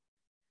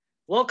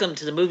Welcome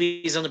to the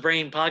Movies on the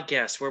Brain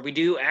podcast, where we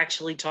do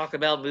actually talk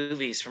about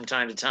movies from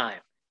time to time.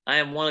 I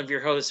am one of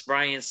your hosts,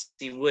 Brian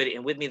C. Wood,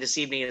 and with me this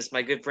evening is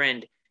my good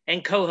friend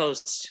and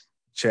co-host,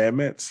 Chad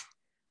Metz.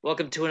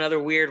 Welcome to another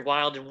weird,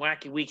 wild, and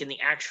wacky week in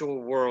the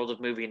actual world of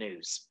movie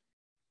news.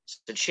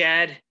 So,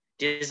 Chad,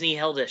 Disney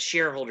held a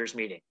shareholders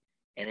meeting,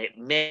 and it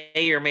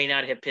may or may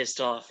not have pissed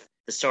off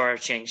the star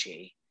of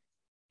Shang-Chi.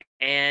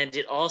 And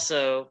it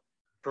also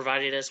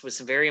provided us with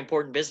some very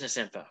important business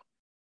info.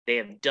 They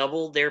have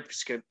doubled their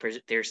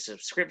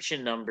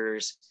subscription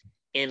numbers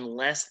in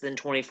less than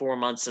 24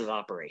 months of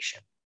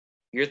operation.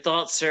 Your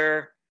thoughts,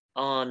 sir,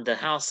 on the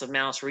House of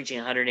Mouse reaching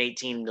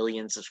 118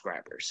 million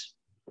subscribers?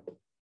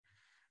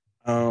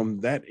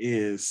 That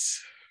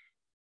is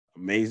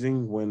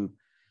amazing. What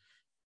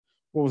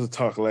was the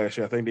talk last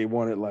year? I think they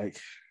wanted like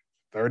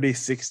 30,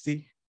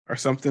 60 or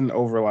something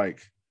over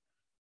like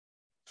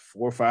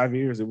 4 or 5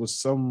 years. It was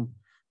some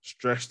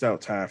stretched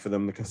out time for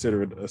them to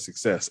consider it a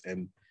success.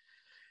 And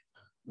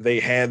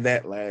they had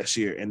that last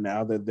year. And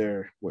now that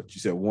they're, what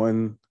you said,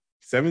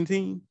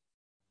 117?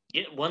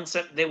 Yeah,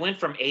 they went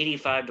from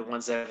 85 to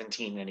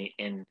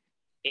 117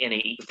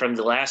 from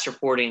the last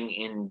reporting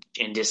in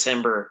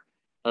December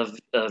of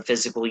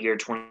fiscal year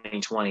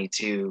 2020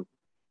 to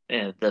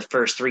the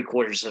first 3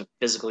 quarters of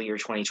fiscal year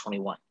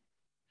 2021.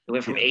 It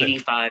went from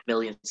 85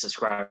 million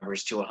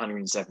subscribers to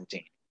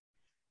 117.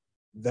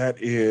 That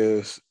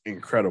is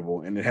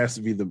incredible. And it has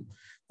to be the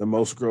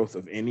most growth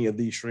of any of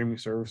these streaming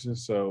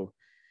services. So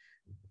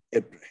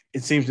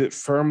it seems it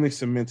firmly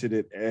cemented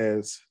it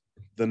as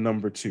the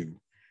number two.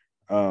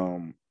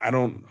 I'm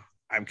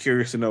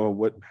curious to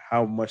know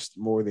how much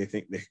more they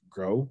think they could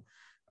grow.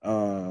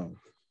 I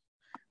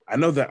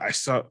know that I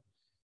saw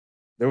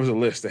there was a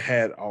list that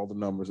had all the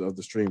numbers of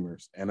the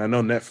streamers, and I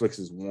know Netflix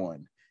is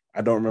one.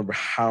 I don't remember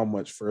how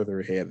much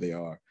further ahead they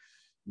are,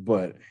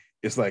 but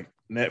it's like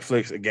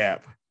Netflix a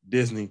gap,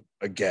 Disney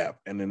a gap,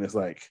 and then it's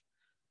like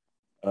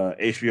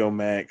HBO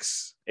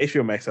Max.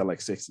 HBO Max had like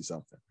 60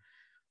 something.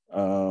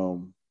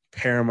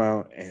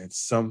 Paramount and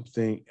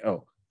something.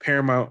 Oh,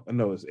 Paramount.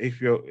 No, it's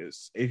HBO.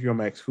 It's HBO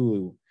Max,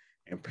 Hulu,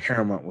 and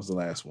Paramount was the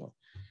last one.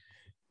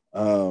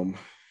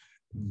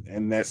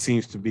 And that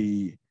seems to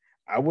be.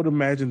 I would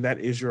imagine that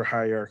is your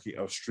hierarchy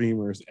of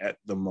streamers at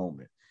the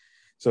moment.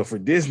 So for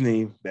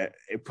Disney, that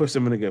it puts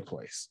them in a good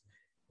place.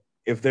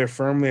 If they're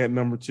firmly at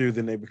number two,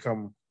 then they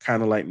become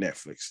kind of like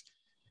Netflix.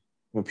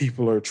 When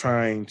people are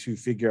trying to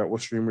figure out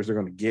what streamers they're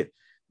going to get,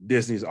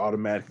 Disney's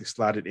automatically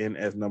slotted in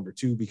as number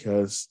two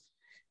because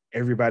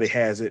everybody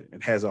has it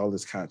and has all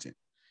this content.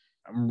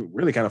 I'm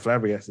really kind of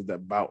flabbergasted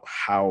about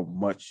how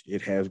much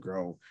it has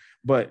grown.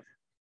 But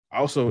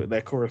also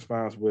that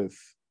corresponds with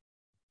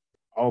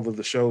all of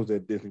the shows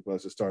that Disney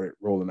Plus has started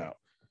rolling out.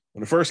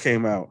 When it first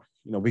came out,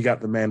 we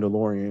got The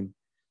Mandalorian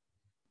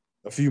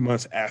a few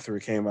months after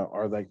it came out,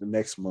 or like the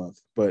next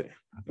month. But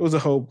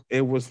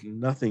it was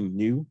nothing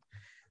new.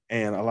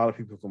 And a lot of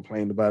people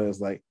complained about it. It's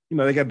like,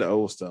 they got the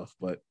old stuff,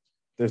 but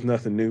there's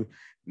nothing new.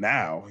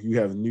 Now you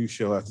have new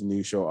show after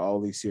new show, all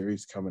these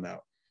series coming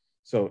out.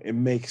 So it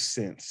makes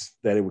sense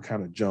that it would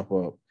kind of jump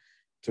up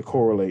to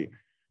correlate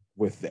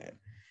with that.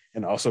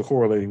 And also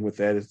correlating with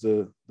that is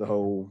the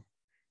whole,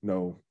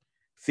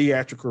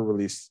 theatrical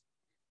release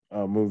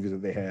movies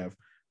that they have,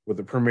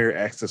 whether premiere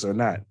access or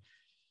not.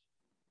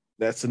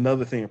 That's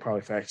another thing that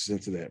probably factors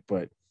into that.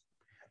 But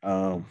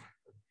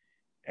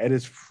it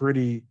is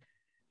pretty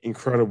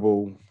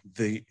incredible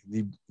the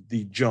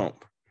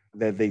jump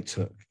that they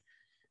took,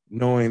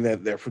 knowing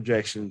that their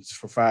projections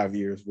for 5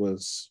 years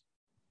was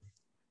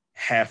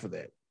half of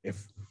that,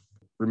 if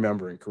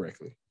remembering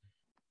correctly.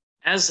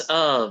 As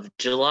of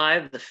July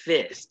the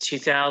 5th,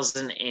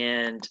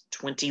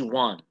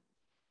 2021,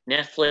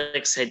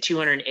 Netflix had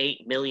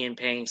 208 million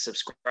paying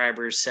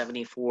subscribers,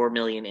 74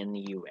 million in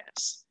the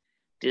US.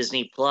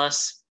 Disney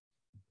Plus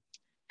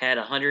had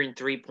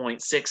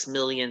 103.6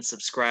 million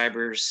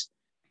subscribers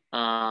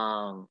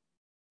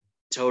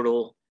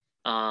total.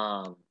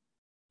 The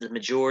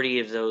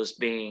majority of those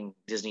being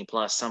Disney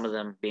Plus, some of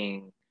them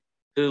being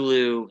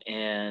Hulu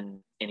and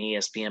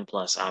ESPN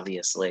Plus,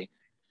 obviously.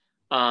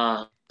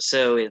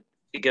 So it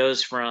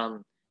goes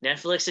from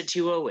Netflix at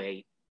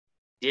 208,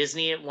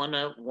 Disney at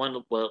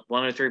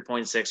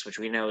 103.6, which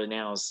we know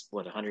now is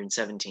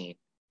 117.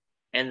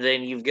 And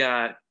then you've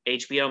got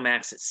HBO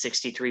Max at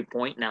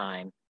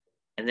 63.9.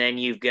 And then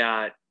you've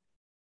got,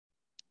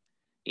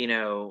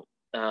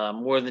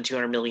 more than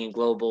 200 million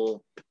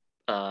global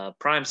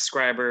Prime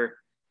subscriber,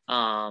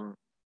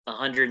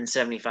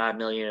 175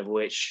 million of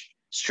which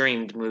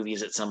streamed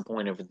movies at some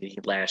point over the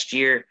last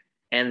year.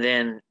 And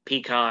then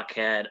Peacock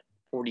had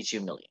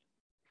 42 million.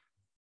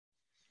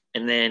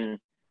 And then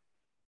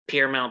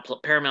Paramount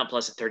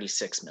Plus at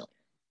 36 million.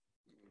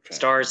 Okay.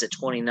 Stars at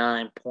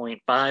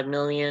 29.5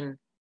 million.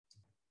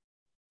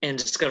 And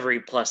Discovery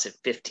Plus at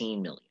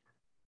 15 million.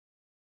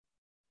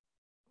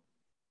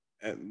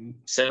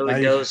 So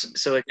it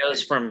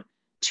goes from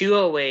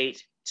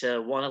 208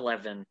 to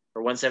 111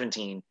 or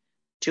 117,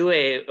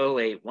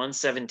 208,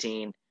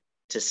 117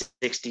 to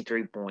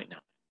 63.9.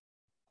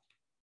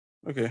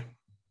 Okay.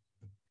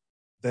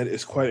 that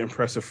is quite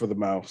impressive for the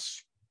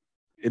mouse.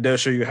 It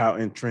does show you how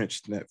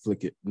entrenched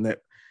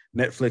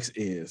Netflix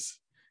is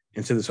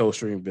into this whole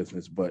streaming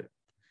business, but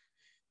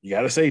you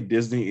got to say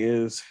Disney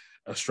is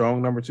a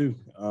strong number two.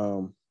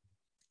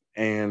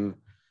 And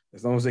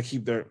as long as they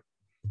keep their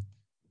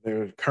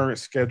current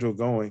schedule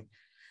going,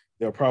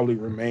 they'll probably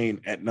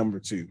remain at number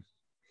two.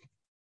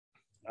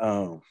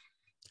 All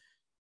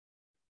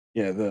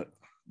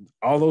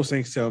those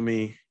things tell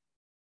me,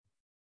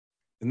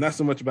 and not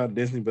so much about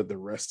Disney, but the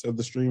rest of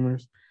the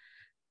streamers.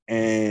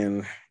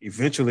 And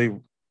eventually,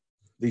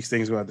 these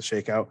things will have to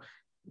shake out.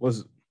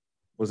 Was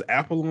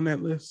Apple on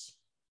that list?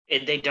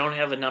 They don't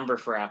have a number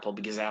for Apple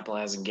because Apple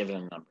hasn't given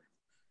a number.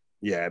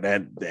 Yeah,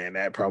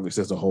 that probably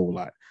says a whole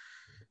lot.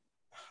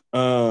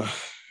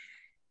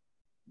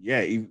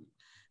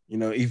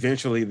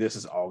 Eventually this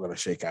is all going to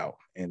shake out,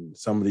 and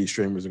some of these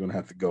streamers are going to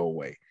have to go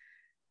away.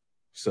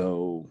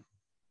 So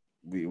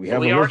we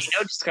already know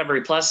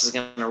Discovery Plus is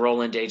going to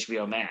roll into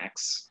HBO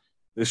Max.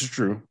 This is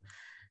true.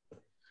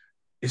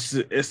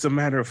 It's a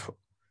matter of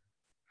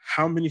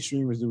how many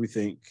streamers do we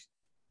think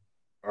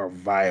are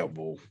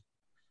viable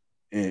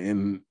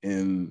in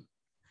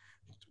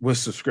with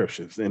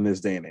subscriptions in this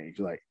day and age.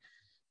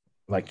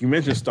 Like you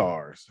mentioned,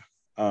 Stars.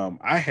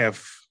 I have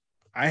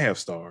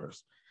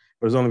Stars,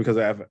 but it's only because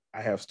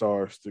I have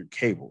Stars through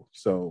cable.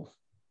 So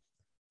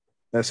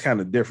that's kind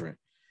of different.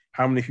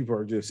 How many people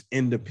are just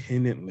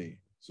independently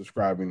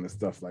subscribing to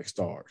stuff like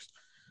Stars?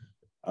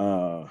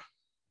 But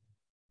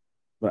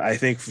I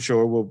think for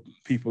sure,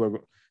 people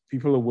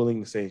are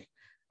willing to say,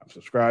 I'm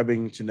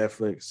subscribing to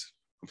Netflix,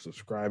 I'm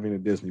subscribing to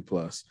Disney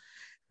Plus,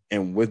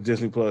 and with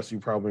Disney Plus, you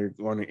probably are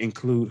going to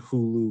include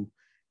Hulu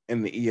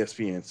and the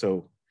ESPN,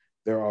 so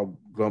they're all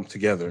lumped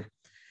together.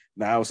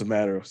 Now it's a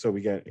matter of, so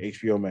we got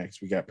HBO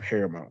Max, we got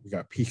Paramount, we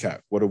got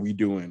Peacock. What are we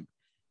doing?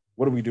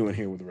 What are we doing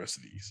here with the rest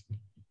of these?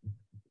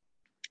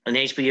 And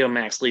HBO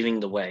Max leading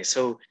the way.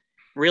 So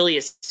really,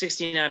 it's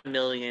 69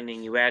 million,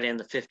 and you add in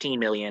the 15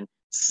 million.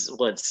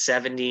 What,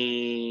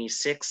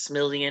 76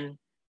 million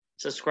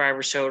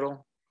subscribers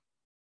total?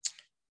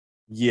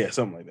 Yeah,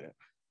 something like that.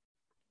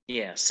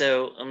 Yeah,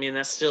 so I mean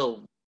that's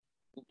still,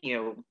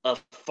 a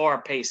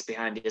far pace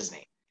behind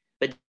Disney.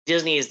 But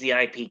Disney is the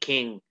IP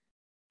king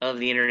of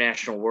the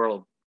international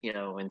world,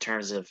 in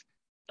terms of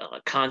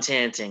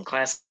content and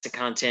classic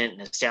content,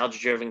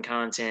 nostalgia-driven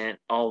content,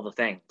 all the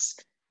things.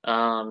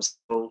 So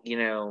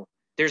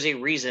there's a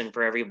reason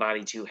for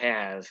everybody to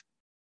have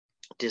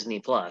Disney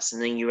Plus,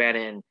 and then you add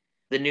in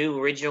the new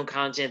original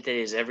content that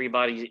is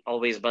everybody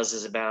always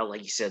buzzes about,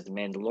 like you said, The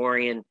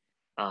Mandalorian.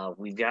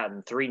 We've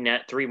gotten three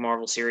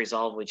Marvel series,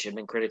 all of which have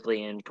been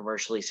critically and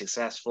commercially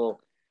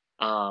successful.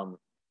 And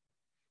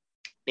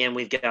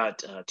we've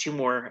got two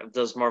more of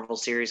those Marvel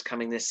series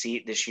coming this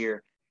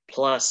year,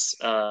 plus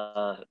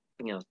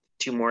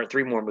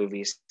three more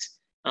movies.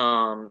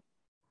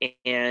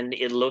 And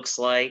it looks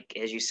like,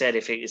 as you said,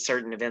 if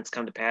certain events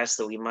come to pass,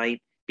 that we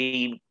might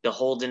be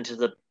beholden to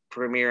the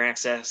Premier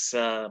Access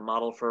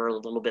model for a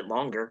little bit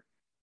longer.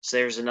 So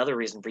there's another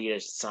reason for you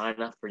to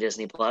sign up for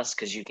Disney Plus,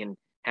 because you can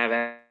have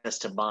access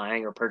to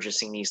buying or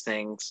purchasing these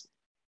things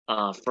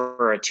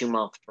for a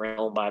 2-month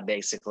rental,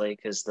 basically,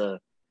 because it's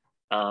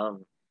a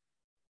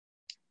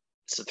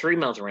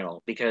 3-month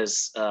rental,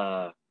 because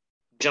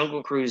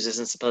Jungle Cruise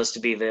isn't supposed to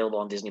be available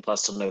on Disney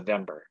Plus till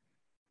November,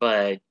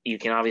 but you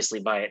can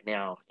obviously buy it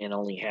now and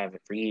only have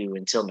it for you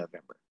until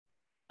November.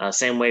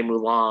 Same way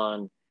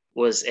Mulan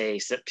was a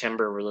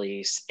September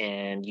release,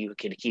 and you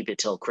could keep it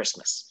till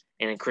Christmas.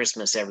 And in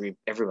Christmas,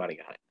 everybody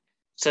got it.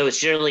 So it's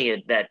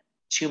generally that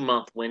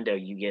 2-month window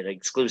you get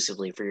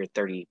exclusively for your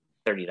 $30.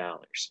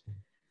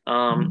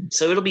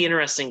 So it'll be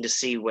interesting to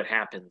see what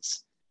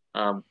happens.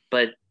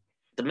 But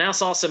the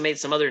Mouse also made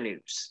some other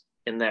news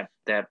in that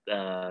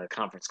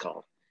conference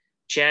call.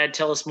 Chad,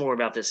 tell us more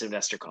about this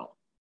investor call.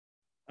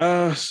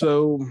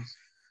 So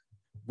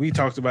we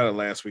talked about it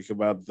last week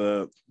about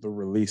the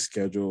release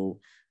schedule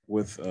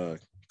with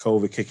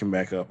COVID kicking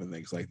back up and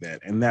things like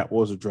that, and that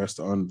was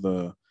addressed on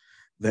the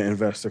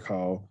investor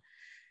call,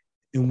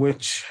 in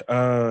which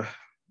the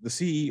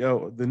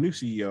new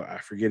CEO, I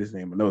forget his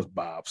name, I know it's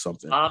Bob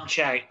something. Bob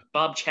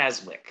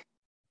Chaswick.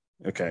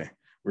 Okay,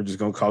 we're just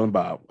gonna call him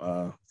Bob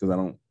because I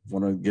don't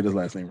want to get his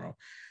last name wrong.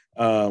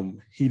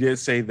 He did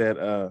say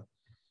that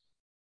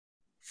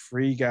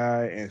Free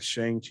Guy and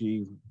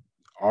Shang-Chi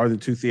are the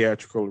two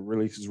theatrical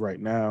releases right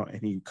now,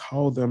 and he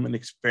called them an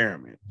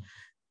experiment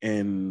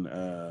in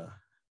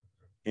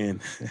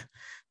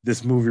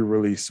this movie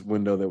release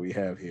window that we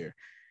have here.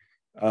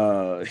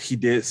 He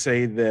did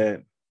say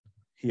that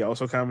he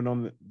also commented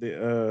on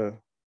the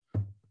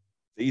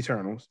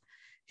Eternals.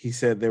 He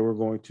said they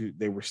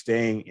were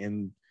staying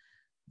in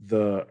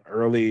the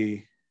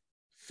early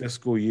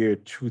fiscal year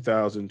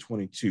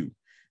 2022,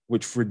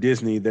 which for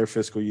Disney, their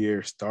fiscal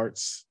year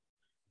starts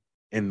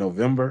in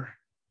November.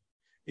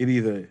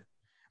 I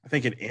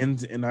think it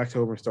ends in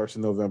October and starts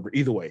in November.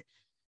 Either way,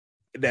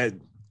 that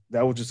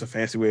was just a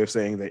fancy way of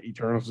saying that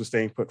Eternals is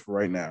staying put for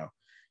right now.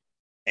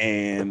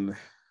 And I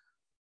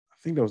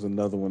think there was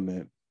another one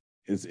that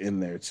is in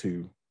there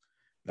too.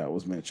 that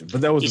was mentioned.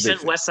 But that was He a big said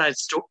thing. West Side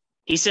Story.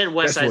 He said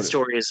West That's what Side it-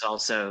 Story is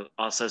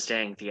also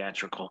staying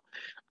theatrical.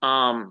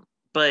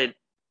 But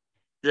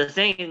the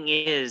thing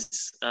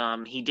is,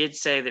 he did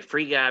say that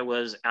Free Guy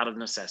was out of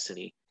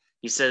necessity.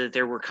 He said that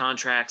there were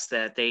contracts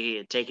that they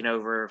had taken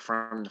over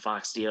from the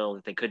Fox deal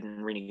that they couldn't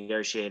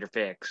renegotiate or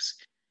fix,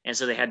 and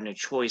so they had no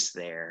choice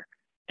there.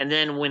 And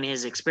then when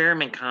his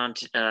experiment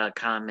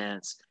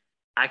comments,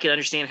 I can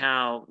understand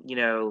how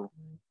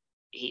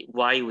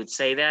why he would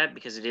say that,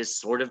 because it is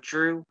sort of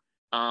true.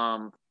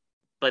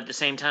 But at the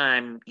same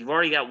time, you've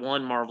already got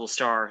one Marvel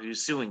star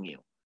who's suing you.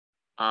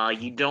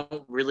 You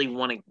don't really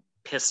want to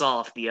piss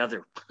off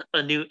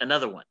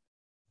another one.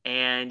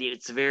 And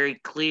it's very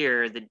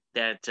clear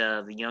that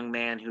the young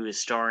man who is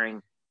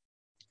starring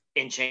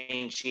in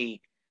Shang-Chi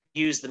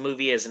used the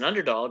movie as an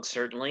underdog,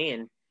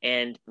 certainly,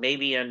 and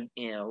maybe in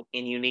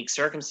unique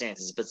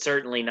circumstances, but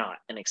certainly not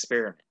an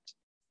experiment.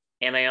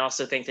 And I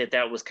also think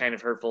that was kind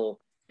of hurtful,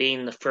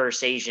 being the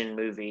first Asian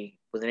movie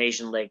with an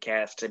Asian led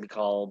cast to be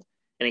called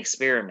an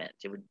experiment.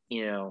 It would,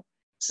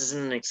 this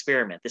isn't an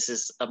experiment. This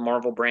is a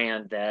Marvel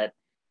brand that,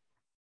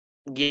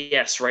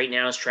 yes, right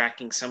now is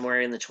tracking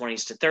somewhere in the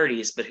 20s to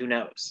 30s, but who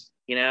knows,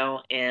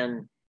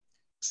 and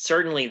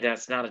certainly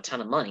that's not a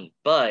ton of money,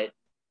 but,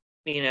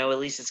 at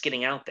least it's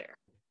getting out there.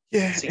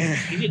 Yeah. So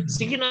you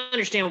can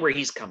understand where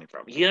he's coming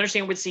from. You can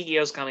understand where the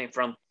CEO is coming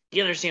from.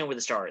 You understand where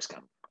the star is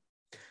coming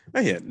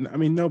from. Yeah, I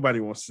mean, nobody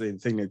wants to say the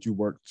thing that you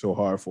worked so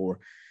hard for.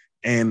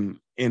 And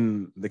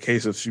in the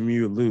case of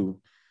Simu Liu,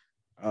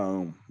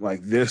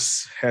 like,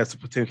 this has the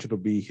potential to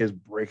be his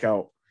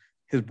breakout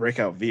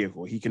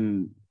vehicle. He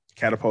can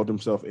catapult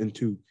himself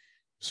into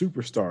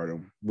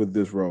superstardom with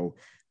this role.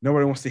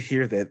 Nobody wants to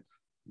hear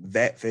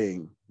that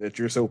thing that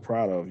you're so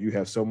proud of. You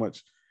have so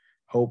much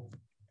hope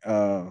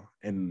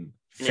and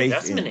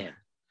faith in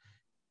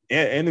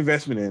and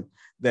investment in,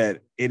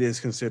 that it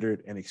is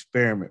considered an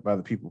experiment by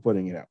the people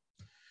putting it out.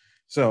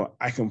 So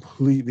I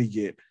completely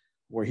get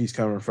where he's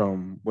coming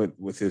from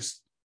with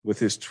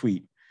his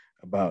tweet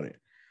about it.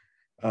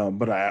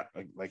 But I,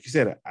 like you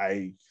said,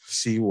 I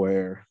see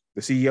where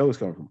the CEO is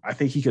coming from. I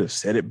think he could have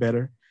said it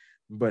better,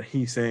 but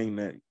he's saying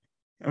that.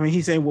 I mean,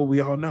 he's saying what we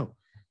all know.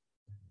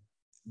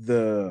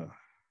 The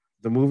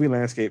movie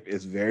landscape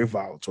is very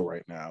volatile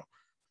right now,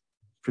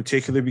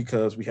 particularly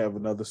because we have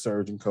another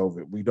surge in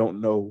COVID. We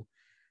don't know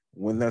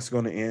when that's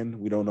going to end.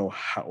 We don't know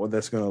what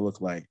that's going to look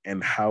like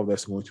and how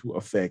that's going to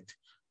affect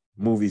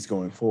movies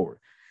going forward.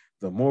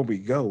 The more we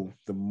go,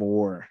 the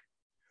more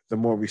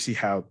we see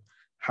how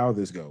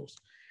this goes.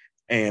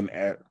 And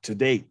to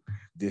date,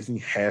 Disney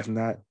has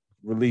not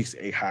released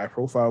a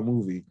high-profile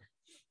movie.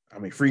 I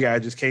mean, Free Guy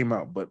just came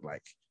out, but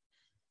like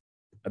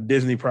a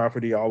Disney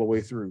property all the way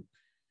through,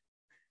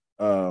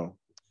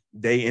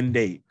 day and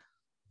date,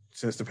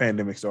 since the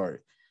pandemic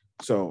started.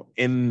 So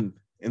in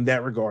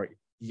that regard,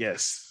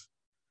 yes,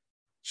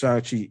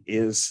 Shang-Chi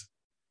is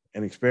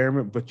an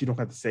experiment, but you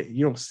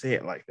don't say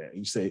it like that.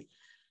 You say,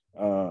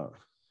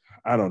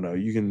 I don't know.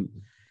 You can,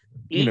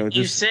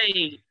 you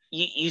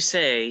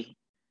say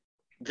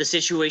the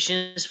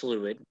situation is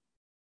fluid.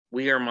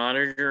 We are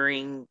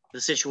monitoring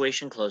the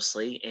situation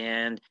closely,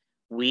 and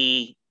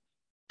we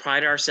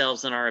pride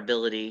ourselves on our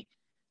ability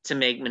to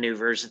make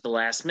maneuvers at the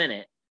last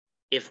minute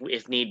if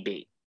need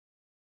be.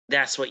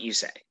 That's what you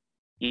say.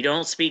 You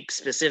don't speak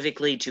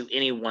specifically to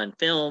any one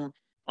film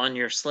on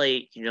your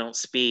slate. You don't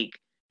speak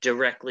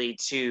directly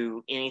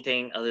to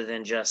anything other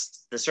than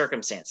just the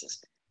circumstances.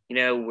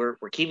 We're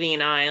keeping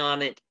an eye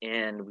on it,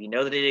 and we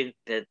know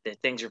that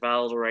things are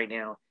volatile right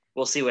now.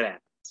 We'll see what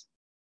happens.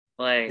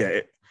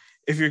 Yeah,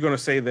 if you're going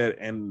to say that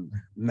and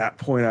not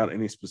point out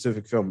any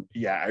specific film,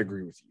 yeah, I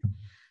agree with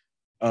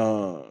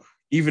you.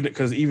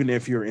 Even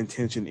if your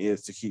intention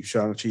is to keep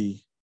Shang-Chi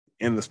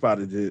in the spot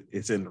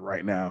it's in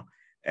right now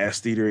as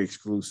theater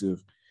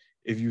exclusive,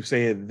 if you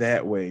say it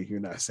that way, you're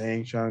not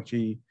saying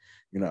Shang-Chi,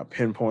 you're not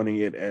pinpointing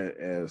it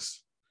as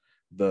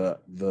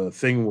the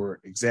thing we're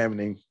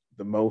examining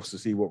the most to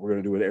see what we're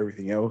going to do with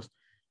everything else.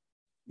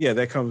 Yeah,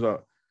 that comes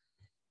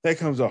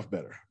off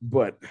better.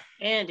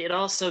 And it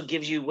also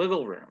gives you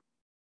wiggle room,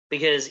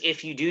 because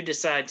if you do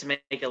decide to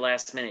make a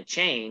last minute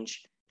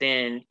change,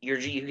 then you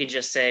can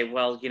just say,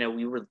 well,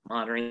 we were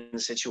monitoring the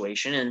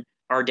situation and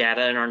our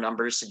data and our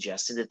numbers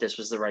suggested that this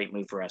was the right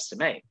move for us to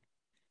make.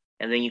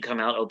 And then you come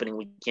out opening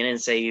weekend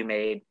and say you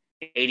made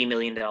 $80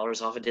 million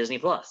off of Disney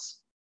Plus.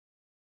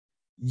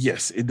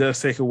 Yes, it does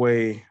take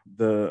away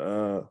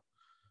the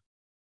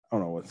I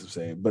don't know what to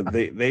say, but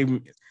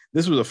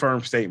this was a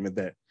firm statement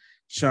that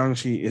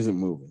Shang-Chi isn't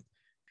moving.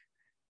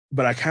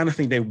 But I kind of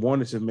think they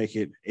wanted to make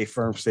it a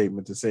firm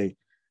statement to say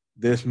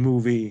this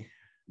movie,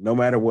 no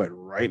matter what,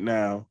 right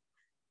now,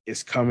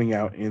 is coming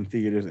out in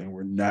theaters and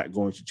we're not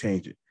going to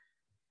change it.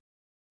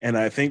 And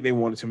I think they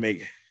wanted to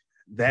make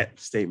that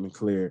statement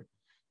clear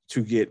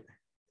to get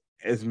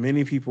as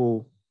many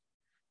people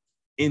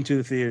into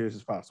the theaters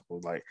as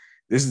possible. Like,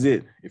 this is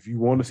it. If you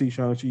want to see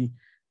Shang-Chi,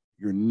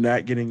 you're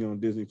not getting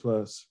on Disney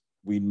Plus.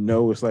 We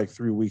know it's like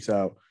 3 weeks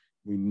out.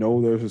 We know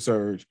there's a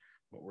surge,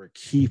 but we're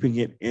keeping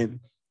it in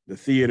the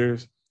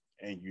theaters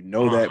And you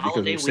know that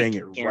because we're saying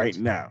it right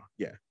now.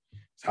 Yeah.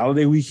 It's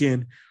holiday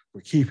weekend.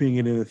 We're keeping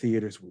it in the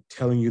theaters. We're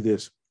telling you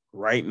this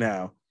right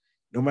now.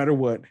 No matter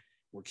what,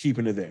 we're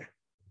keeping it there.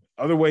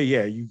 Other way,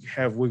 yeah, you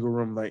have wiggle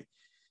room. Like,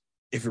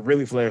 if it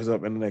really flares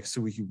up in the next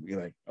 2 weeks, you'd be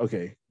like,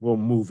 okay, we'll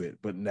move it.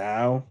 But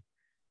now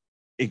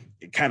it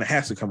kind of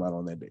has to come out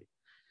on that date.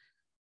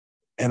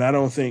 And I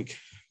don't think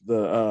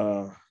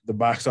the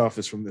box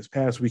office from this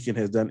past weekend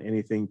has done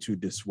anything to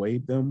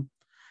dissuade them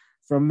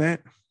from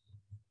that.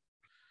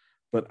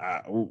 But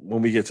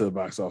when we get to the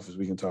box office,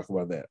 we can talk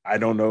about that. I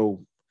don't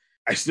know.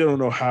 I still don't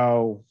know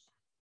how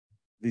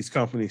these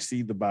companies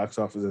see the box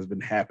office has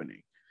been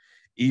happening,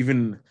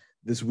 even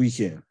this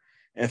weekend,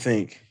 and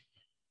think,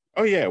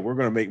 oh, yeah, we're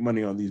going to make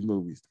money on these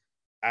movies.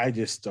 I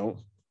just don't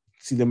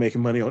see them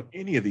making money on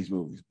any of these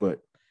movies, but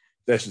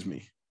that's just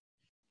me.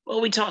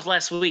 Well, we talked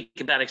last week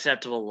about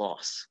acceptable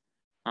loss.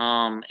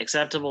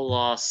 Acceptable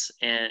loss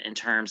in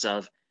terms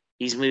of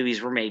these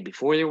movies were made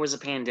before there was a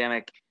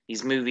pandemic.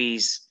 These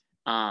movies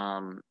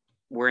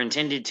were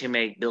intended to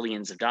make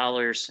billions of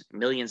dollars,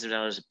 millions of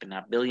dollars, but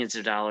not billions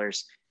of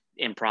dollars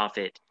in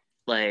profit.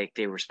 Like,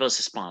 they were supposed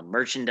to spawn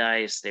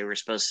merchandise. They were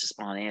supposed to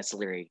spawn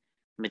ancillary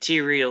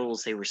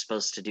materials. They were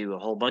supposed to do a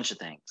whole bunch of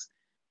things.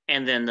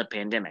 And then the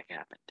pandemic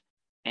happened.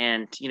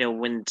 And,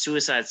 when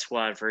Suicide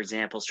Squad, for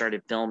example,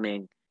 started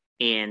filming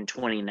in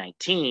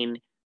 2019,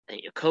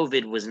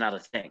 COVID was not a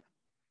thing.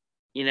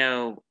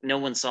 No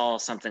one saw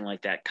something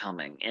like that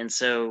coming. And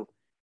so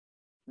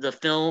the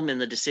film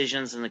and the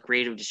decisions and the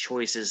creative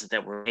choices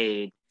that were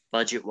made,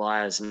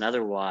 budget-wise and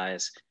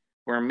otherwise,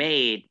 were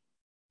made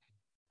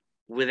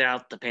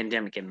without the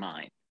pandemic in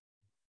mind.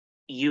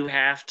 You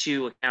have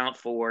to account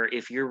for,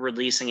 if you're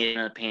releasing it in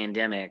a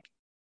pandemic,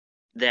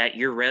 that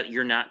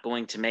you're not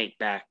going to make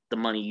back the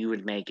money you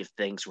would make if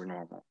things were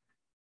normal.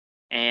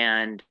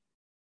 And,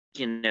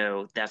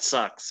 that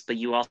sucks. But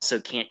you also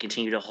can't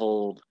continue to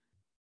hold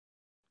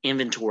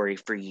inventory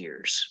for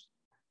years.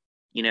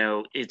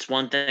 It's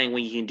one thing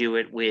when you can do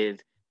it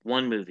with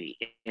one movie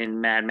in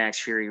Mad Max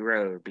Fury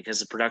Road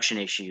because of production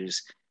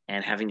issues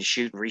and having to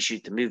shoot and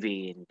reshoot the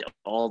movie and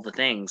all the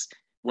things.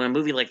 When a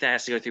movie like that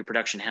has to go through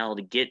production hell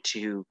to get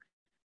to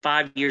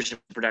 5 years of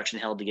production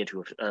hell to get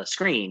to a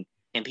screen,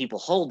 and people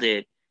hold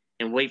it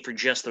and wait for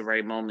just the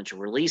right moment to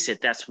release it,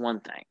 that's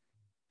one thing.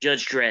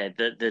 Judge Dredd,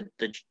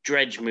 the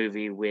Dredge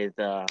movie with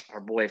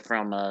our boy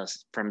from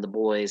The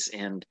Boys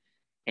and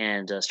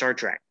Star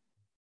Trek.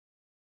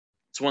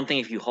 It's one thing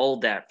if you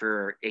hold that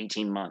for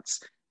 18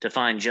 months to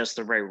find just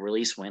the right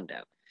release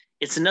window.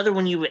 It's another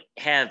when you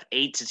have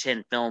 8 to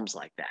 10 films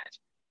like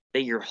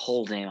that you're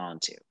holding on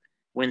to.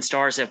 When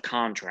stars have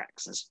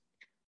contracts,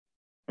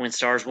 when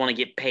stars want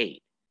to get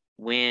paid,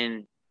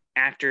 when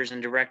actors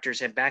and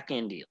directors have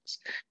back-end deals,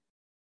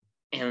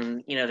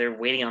 and they're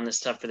waiting on this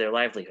stuff for their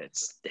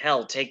livelihoods.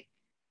 Hell, take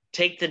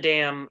the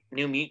damn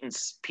New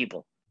Mutants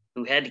people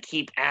who had to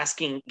keep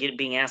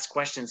being asked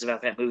questions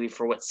about that movie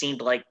for what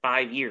seemed like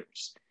 5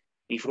 years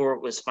before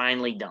it was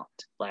finally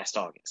dumped last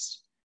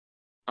August.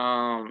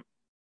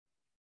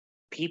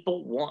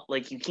 People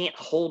want, you can't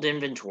hold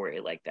inventory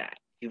like that.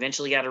 You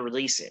eventually got to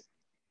release it.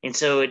 And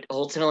so it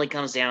ultimately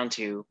comes down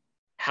to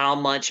how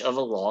much of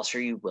a loss are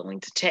you willing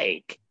to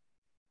take?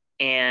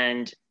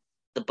 And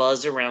the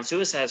buzz around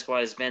Suicide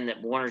Squad has been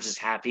that Warner's is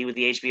happy with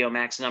the HBO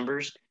Max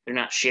numbers. They're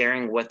not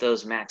sharing what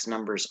those Max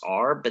numbers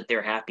are, but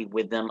they're happy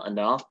with them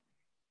enough.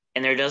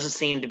 And there doesn't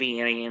seem to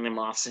be any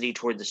animosity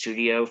toward the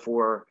studio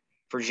for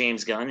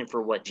James Gunn and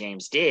for what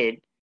James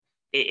did.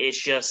 It's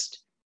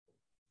just,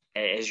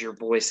 as your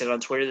boy said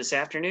on Twitter this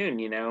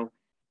afternoon,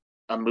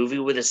 a movie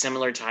with a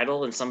similar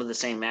title and some of the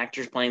same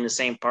actors playing the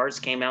same parts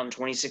came out in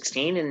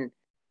 2016 and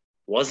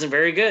wasn't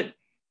very good.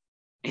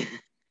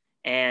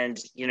 And,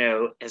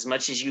 as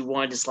much as you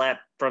wanted to slap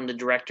from the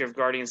director of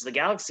Guardians of the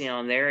Galaxy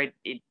on there,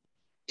 it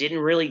didn't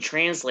really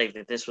translate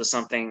that this was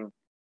something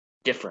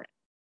different,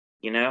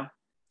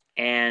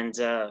 And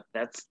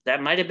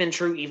that might have been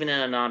true even in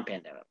a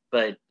non-pandemic.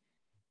 But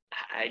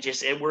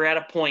we're at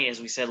a point,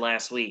 as we said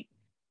last week,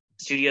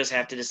 studios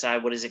have to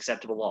decide what is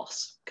acceptable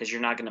loss because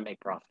you're not going to make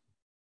profit.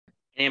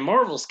 And in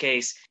Marvel's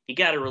case, you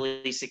got to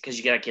release it because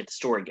you got to get the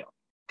story going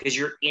because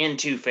you're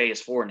into Phase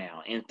 4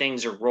 now and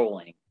things are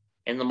rolling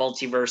and the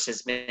multiverse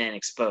has been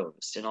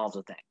exposed and all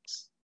the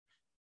things.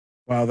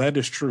 While that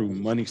is true,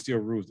 money still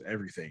rules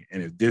everything.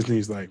 And if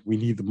Disney's like, we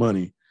need the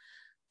money,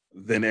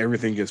 then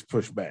everything gets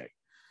pushed back.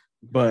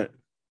 But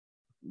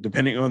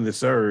depending on the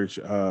surge,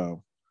 I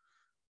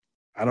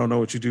don't know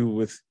what you do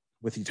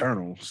with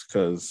Eternals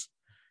because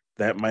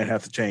that might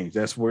have to change.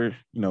 That's where,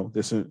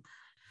 this is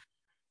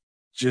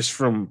just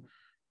from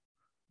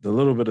the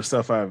little bit of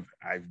stuff I've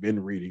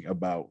been reading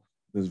about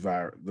this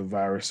the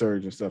virus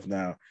surge and stuff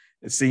now,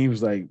 it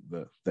seems like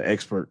the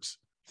experts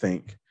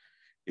think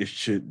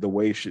the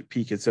wave should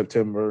peak in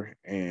September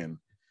and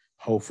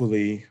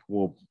hopefully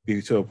we'll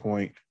be to a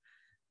point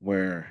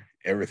where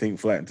everything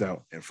flattens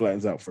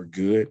out for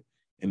good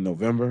in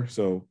November.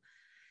 So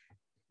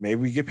maybe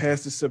we get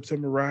past the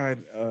September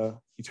ride,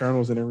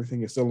 Eternals and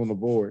everything is still on the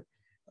board.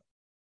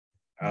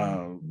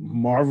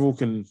 Marvel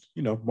can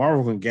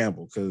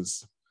gamble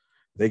because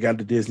they got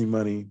the Disney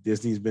money.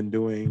 Disney's been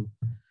doing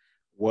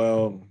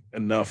well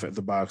enough at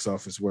the box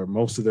office where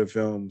most of their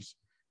films,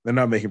 they're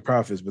not making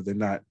profits, but they're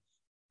not,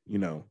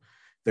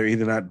 they're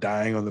either not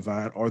dying on the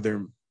vine or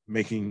they're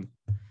breaking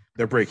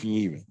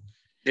even.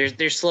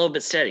 They're slow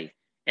but steady.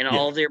 And Yeah.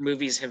 all of their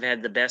movies have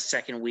had the best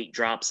second week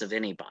drops of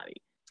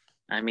anybody.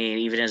 I mean,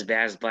 even as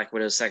bad as Black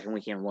Widow's second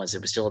weekend was,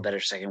 it was still a better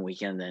second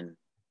weekend than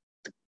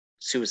the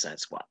Suicide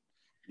Squad.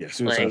 Yeah,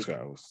 Suicide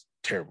Squad was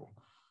terrible.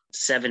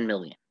 7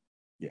 million.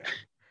 Yeah.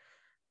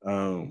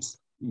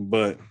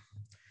 But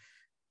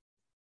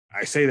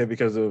I say that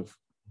because of,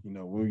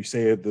 when you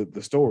say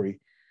the story,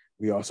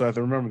 we also have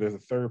to remember there's a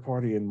third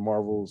party in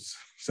Marvel's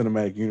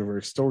cinematic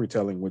universe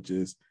storytelling, which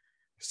is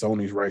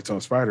Sony's rights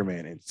on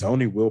Spider-Man. And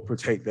Sony will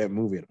protect that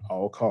movie at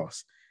all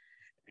costs.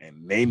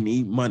 And they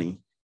need money.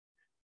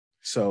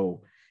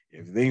 So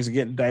if things are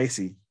getting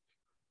dicey,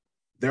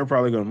 they're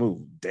probably going to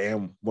move.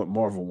 Damn what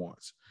Marvel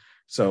wants.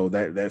 So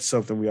that's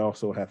something we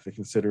also have to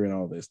consider in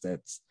all this.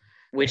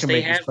 Which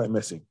they have quite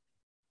messy.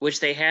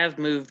 Which they have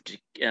moved.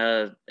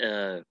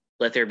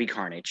 Let There Be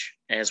Carnage,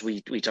 as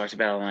we talked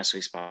about on last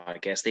week's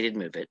podcast. They did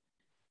move it.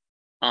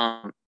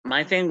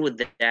 My thing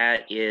with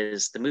that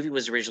is the movie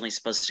was originally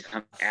supposed to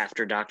come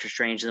after Doctor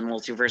Strange and the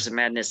Multiverse of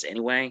Madness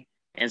anyway.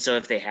 And so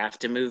if they have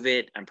to move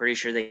it, I'm pretty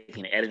sure they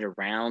can edit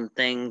around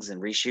things and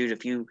reshoot a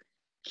few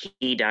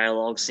key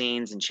dialogue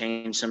scenes and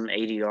change some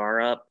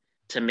ADR up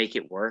to make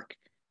it work.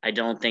 I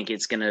don't think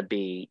it's going to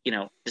be,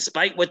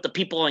 despite what the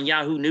people on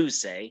Yahoo News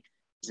say,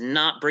 it's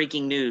not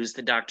breaking news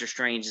that Doctor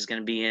Strange is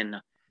going to be in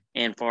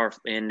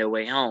No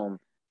Way Home.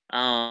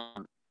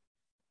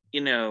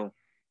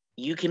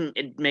 You can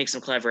make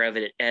some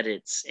clever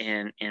edits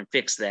and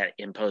fix that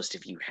in post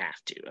if you have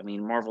to. I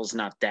mean, Marvel's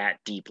not that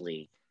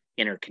deeply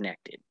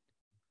interconnected.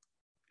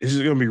 It's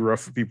just going to be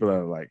rough for people that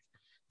are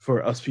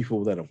for us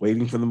people that are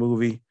waiting for the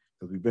movie,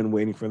 because we've been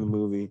waiting for the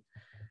movie.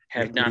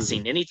 Have not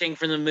seen anything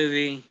from the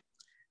movie.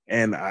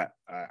 And I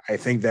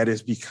think that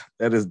is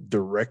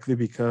directly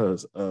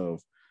because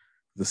of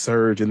the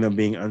surge and them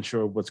being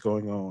unsure of what's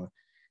going on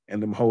and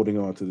them holding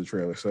on to the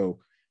trailer. So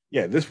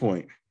yeah, at this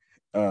point,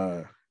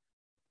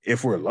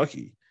 if we're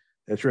lucky,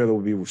 that trailer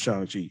will be with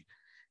Shang-Chi.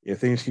 If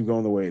things keep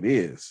going the way it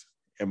is,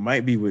 it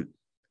might be with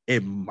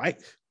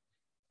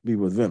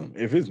Venom.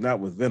 If it's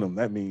not with Venom,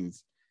 that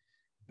means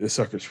this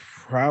sucker's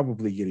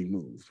probably getting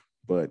moved.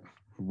 But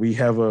we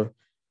have a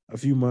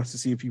few months to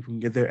see if people can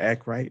get their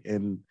act right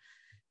and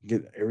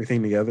get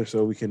everything together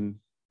so we can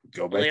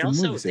go back to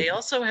the movie. They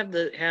also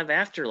have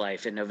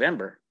Afterlife in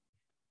November.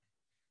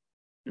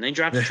 And they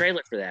dropped a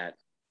trailer for that.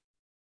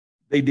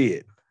 They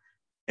did.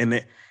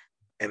 And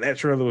that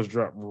trailer was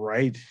dropped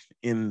right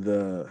in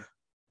the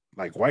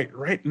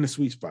right in the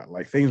sweet spot.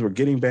 Like things were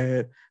getting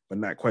bad, but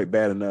not quite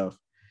bad enough.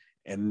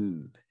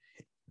 And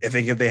I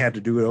think if they had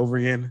to do it over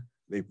again,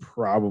 they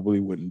probably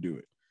wouldn't do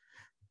it.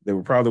 They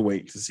would probably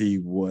wait to see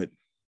what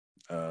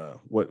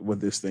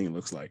this thing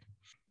looks like.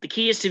 The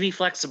key is to be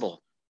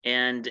flexible,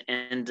 and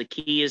the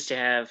key is to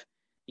have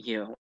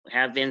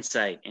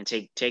insight and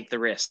take the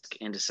risk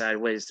and decide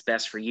what is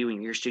best for you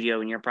and your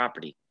studio and your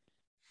property.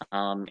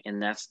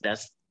 And that's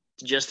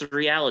just the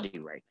reality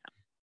right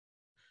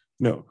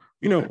now.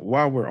 No,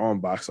 while we're on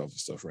box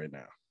office stuff right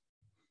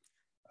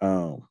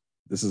now,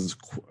 this is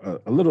a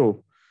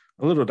little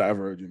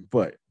divergent,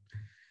 but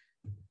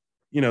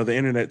the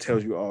internet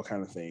tells you all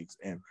kind of things,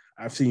 and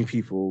I've seen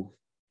people,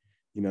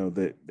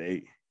 that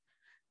they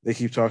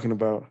keep talking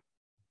about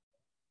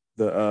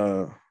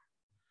the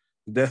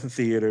death of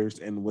theaters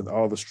and with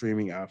all the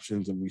streaming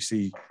options, and we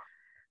see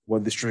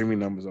what the streaming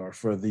numbers are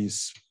for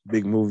these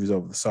big movies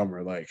over the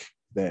summer, like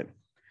that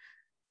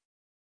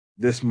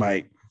this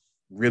might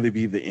really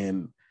be the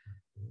end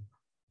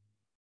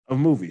of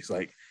movies.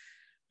 Like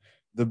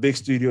the big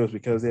studios,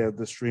 because they have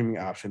the streaming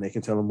option, they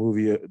can tell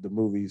the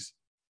movies,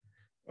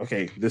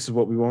 okay, this is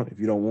what we want. If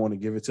you don't want to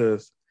give it to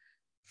us,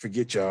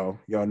 forget y'all.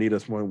 Y'all need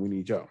us more than we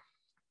need y'all.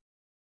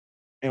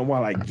 And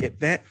while I get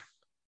that,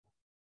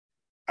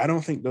 I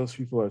don't think those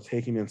people are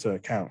taking into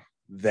account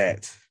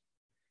that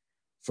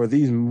for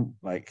these,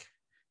 like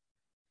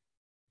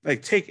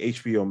take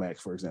HBO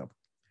Max, for example.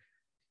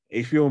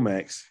 HBO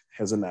Max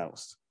has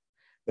announced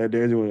that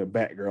they're doing a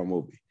Batgirl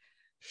movie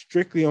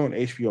strictly on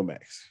HBO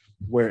Max,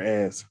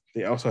 whereas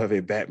they also have a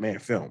Batman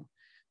film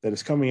that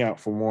is coming out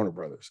from Warner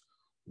Brothers.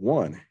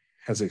 One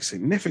has a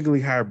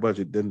significantly higher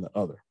budget than the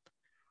other.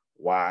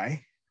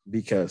 Why?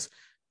 Because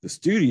the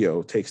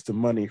studio takes the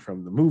money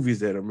from the movies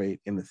that are made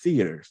in the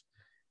theaters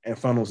and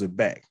funnels it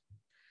back.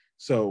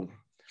 So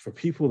for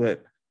people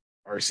that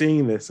are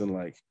seeing this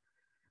and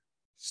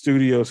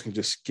studios can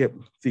just skip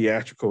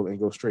theatrical and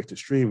go straight to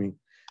streaming,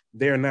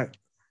 they're not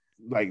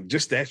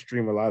just that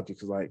streamer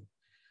logic is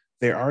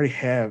they already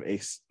have a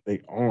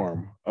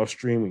arm of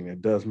streaming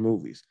that does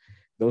movies.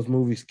 Those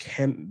movies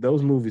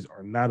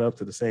are not up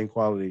to the same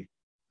quality.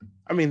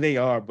 I mean, they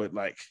are, but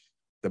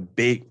the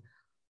big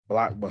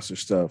blockbuster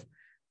stuff,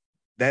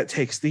 that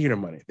takes theater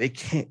money. They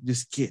can't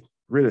just get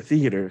rid of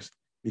theaters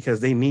because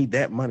they need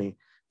that money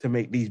to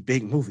make these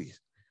big movies.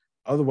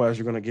 Otherwise,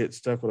 you're going to get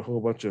stuck with a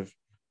whole bunch of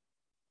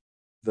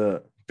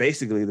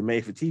basically the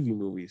made for TV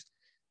movies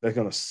that's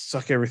going to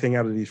suck everything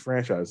out of these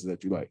franchises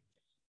that you like.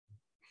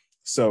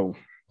 So,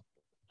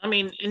 I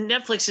mean,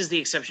 Netflix is the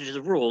exception to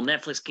the rule.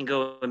 Netflix can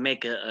go and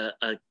make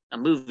a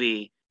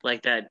movie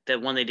like that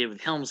one they did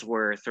with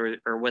Helmsworth,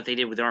 or what they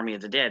did with Army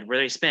of the Dead, where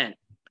they spent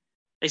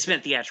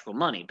theatrical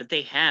money, but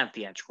they have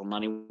theatrical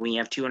money when you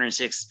have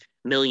 206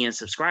 million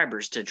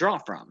subscribers to draw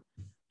from.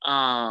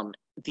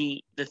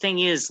 The thing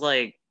is,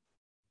 like,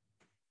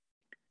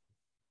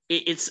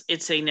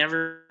 it's a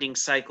never ending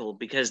cycle,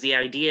 because the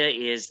idea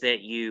is that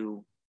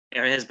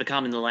or has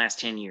become in the last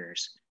 10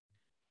 years,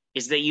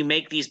 is that you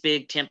make these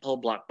big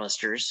tentpole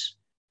blockbusters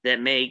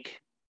that make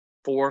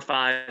 $400,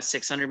 $500,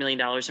 $600 million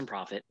in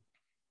profit.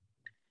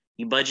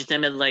 You budget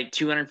them at like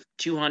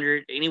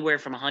 200, anywhere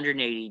from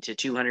 180 to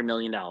 $200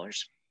 million.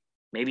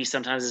 Maybe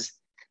sometimes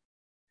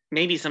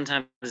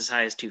as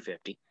high as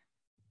 250.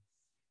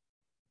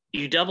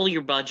 You double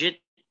your budget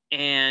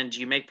and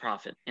you make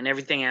profit, and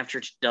everything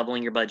after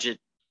doubling your budget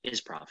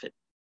is profit.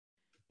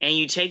 And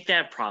you take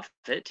that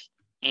profit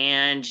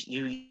and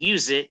you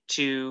use it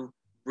to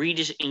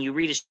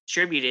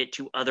redistribute it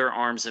to other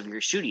arms of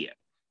your studio.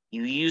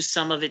 You use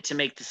some of it to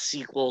make the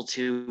sequel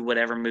to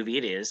whatever movie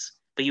it is,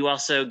 but you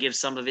also give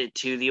some of it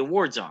to the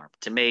awards arm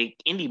to make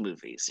indie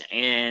movies.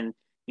 And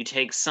you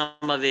take some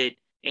of it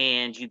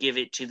and you give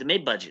it to the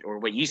mid-budget, or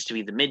what used to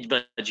be the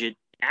mid-budget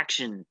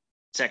action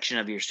section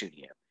of your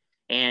studio.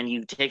 And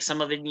you take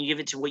some of it and you give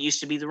it to what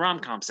used to be the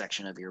rom-com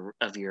section of your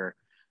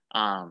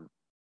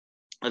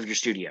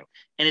studio.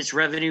 And it's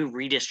revenue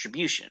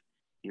redistribution.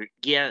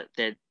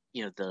 The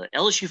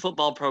LSU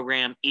football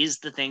program is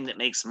the thing that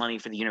makes money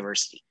for the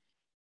university.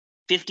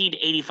 $50 to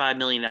 $85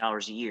 million a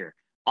year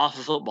off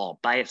of football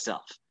by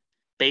itself.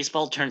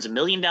 Baseball turns $1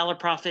 million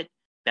profit.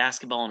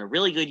 Basketball in a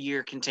really good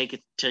year can turn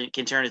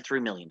a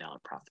 $3 million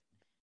profit.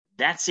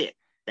 That's it.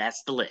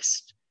 That's the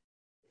list.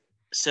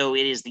 So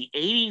it is the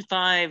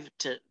 $55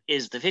 to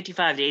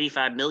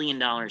 $85 million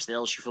that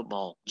LSU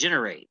football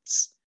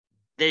generates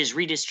that is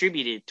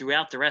redistributed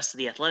throughout the rest of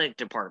the athletic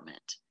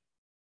department,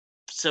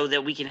 so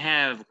that we can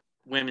have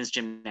women's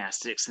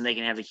gymnastics and they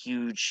can have a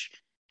huge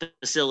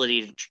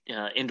facility,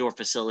 indoor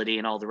facility,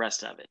 and all the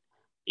rest of it.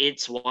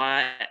 It's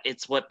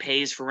what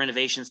pays for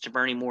renovations to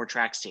Bernie Moore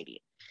Track Stadium.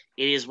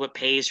 It is what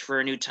pays for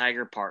a new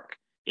Tiger Park.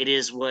 It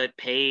is what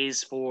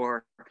pays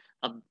for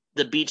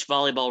the beach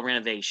volleyball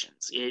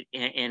renovations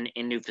in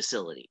new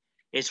facility.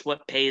 It's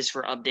what pays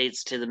for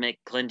updates to the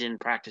McClendon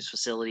practice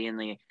facility and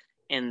the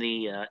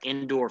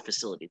indoor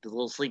facility, the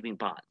little sleeping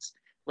pods.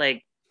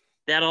 Like,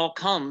 that all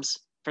comes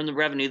from the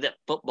revenue that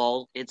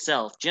football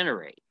itself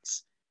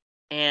generates.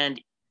 And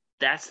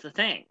that's the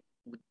thing.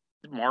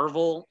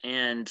 Marvel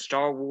and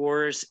Star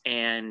Wars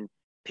and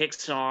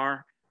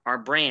Pixar are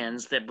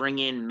brands that bring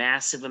in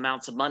massive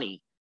amounts of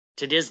money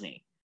to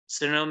Disney.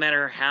 So no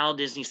matter how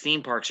Disney's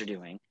theme parks are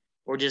doing,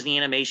 or Disney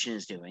Animation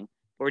is doing,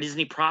 or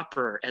Disney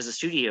proper as a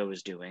studio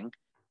is doing,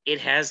 it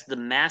has the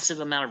massive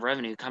amount of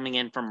revenue coming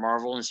in from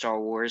Marvel and Star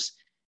Wars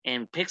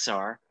and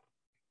Pixar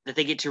that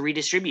they get to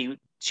redistribute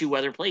to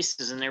other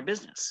places in their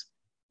business.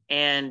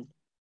 And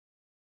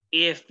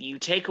if you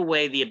take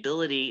away the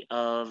ability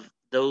of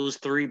those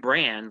three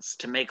brands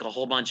to make a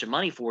whole bunch of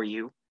money for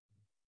you,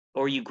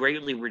 or you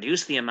greatly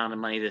reduce the amount of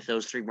money that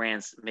those three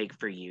brands make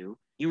for you,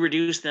 you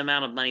reduce the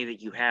amount of money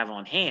that you have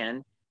on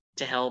hand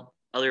to help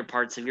other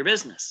parts of your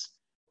business.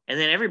 And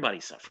then everybody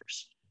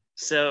suffers.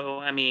 So,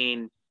 I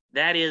mean,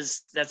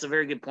 that's a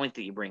very good point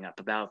that you bring up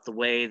about the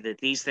way that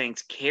these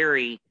things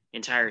carry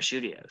entire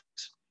studios.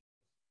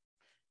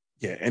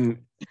 Yeah, and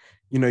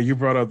you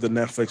brought up the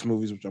Netflix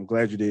movies, which I'm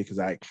glad you did, because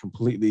I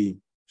completely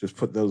just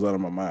put those out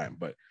of my mind.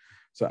 But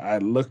so I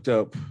looked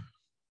up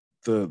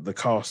the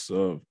costs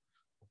of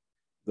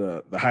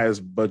the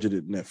highest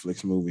budgeted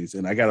Netflix movies,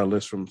 and I got a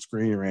list from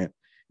Screen Rant.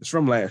 It's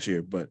from last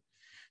year, but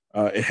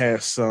it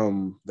has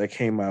some that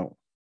came out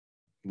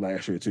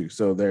last year too.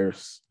 So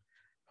there's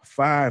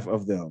 5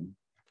 of them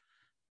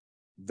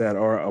that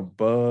are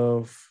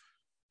above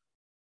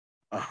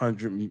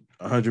 $100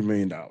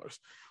 million.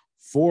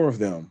 4 of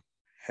them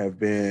have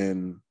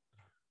been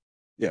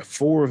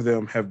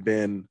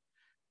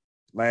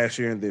last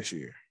year and this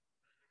year,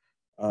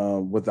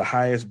 with the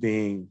highest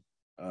being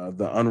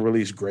the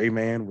unreleased Gray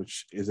Man,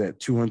 which is at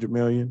 $200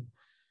 million.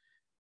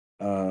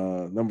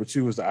 Number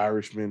 2 is The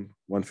Irishman,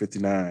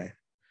 $159.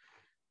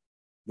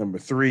 Number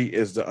 3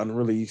 is the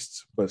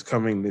unreleased, but it's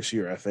coming this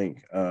year, I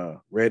think.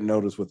 Red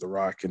Notice with The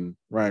Rock and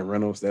Ryan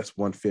Reynolds, that's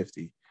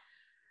 $150.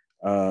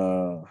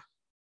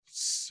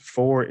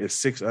 4 is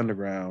 6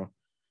 Underground,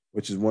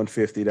 which is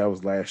 $150. That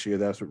was last year.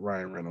 That's with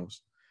Ryan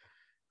Reynolds.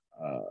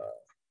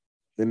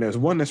 Then there's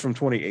one that's from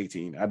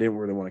 2018. I didn't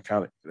really want to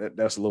count it.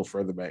 That's a little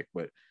further back,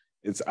 but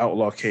it's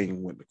Outlaw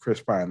King with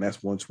Chris Pine. That's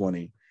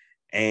 $120.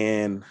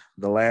 And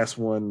the last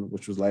one,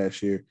 which was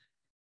last year,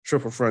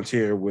 Triple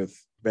Frontier with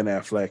Ben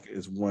Affleck,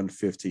 is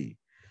 $115.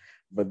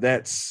 But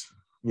that's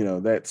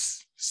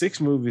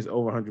 6 movies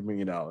over $100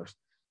 million.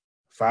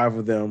 5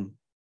 of them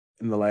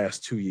in the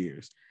last 2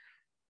 years.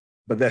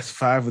 but that's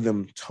 5 of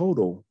them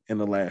total in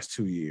the last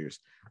 2 years.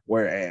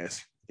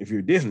 Whereas if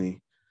you're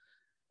Disney,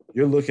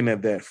 you're looking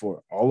at that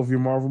for all of your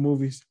Marvel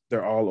movies.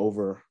 They're all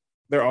over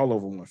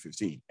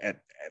 115 at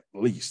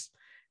least,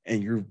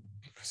 and you're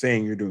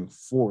saying you're doing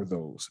 4 of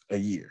those a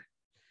year,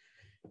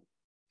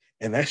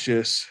 and that's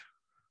just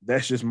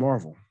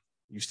Marvel.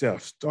 You still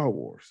have Star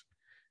Wars.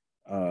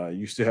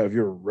 You still have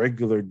your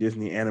regular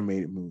Disney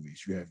animated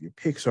movies. You have your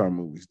Pixar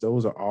movies.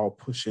 Those are all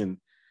pushing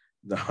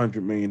the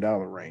 $100 million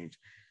range.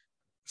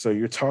 So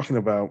you're talking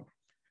about,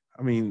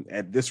 I mean,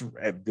 at this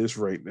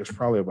rate, there's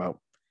probably about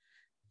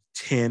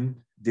 10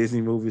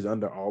 Disney movies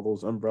under all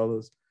those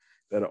umbrellas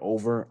that are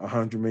over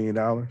 $100 million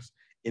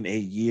in a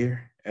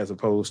year, as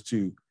opposed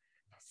to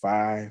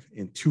 5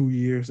 in 2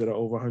 years that are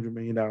over $100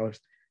 million.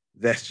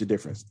 That's the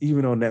difference.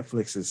 Even though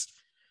Netflix is,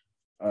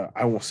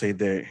 I won't say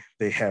they're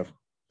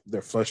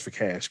flush for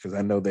cash, because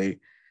I know they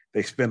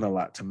spend a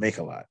lot to make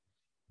a lot,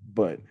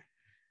 but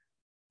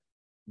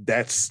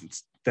that's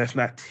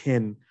not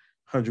 10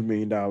 $100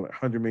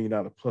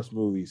 million plus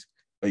movies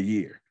a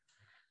year.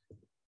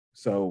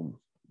 So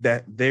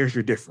that there's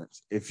your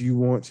difference. If you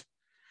want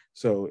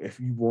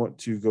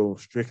to go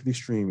strictly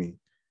streaming,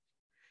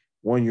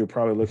 one, you're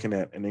probably looking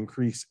at an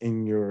increase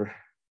in your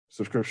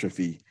subscription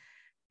fee,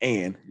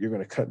 and you're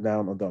going to cut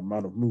down on the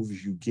amount of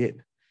movies you get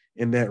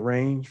in that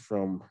range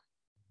from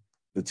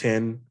the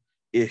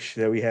 10-ish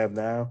that we have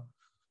now,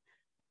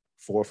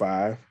 4 or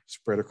 5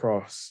 spread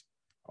across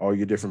all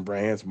your different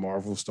brands,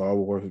 Marvel, Star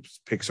Wars,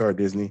 Pixar,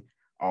 Disney,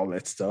 all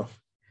that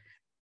stuff.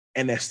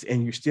 And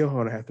you're still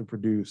going to have to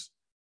produce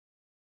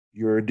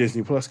your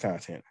Disney Plus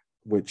content,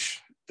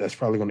 which that's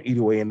probably going to eat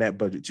away in that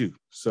budget too.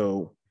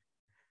 So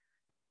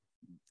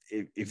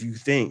if you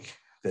think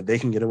that they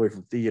can get away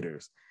from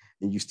theaters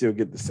and you still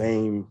get the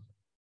same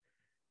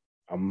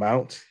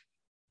amount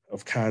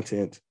of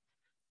content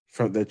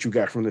that you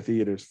got from the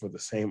theaters for the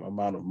same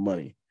amount of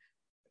money,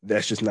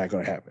 that's just not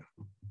going to happen.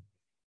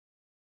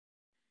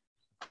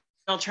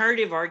 An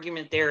alternative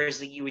argument there is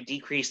that you would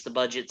decrease the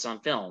budgets on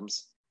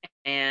films,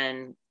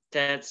 and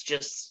that's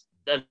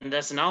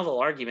a novel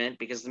argument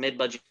because the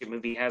mid-budget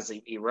movie has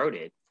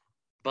eroded.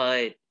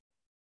 But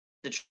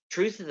the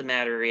truth of the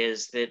matter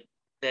is that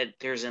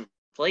there's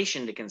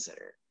inflation to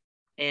consider.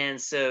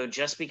 And so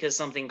just because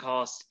something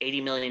cost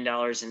 $80 million in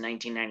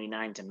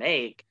 1999 to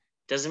make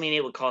doesn't mean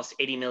it would cost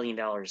 $80 million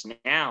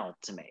now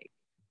to make.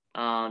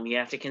 You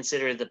have to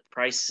consider the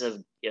price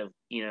of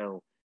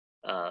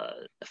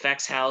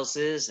effects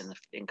houses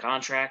and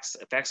contracts,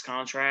 effects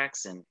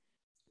contracts, and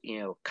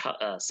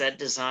set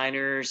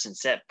designers and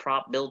set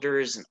prop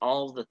builders and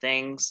all the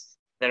things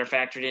that are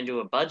factored into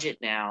a budget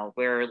now,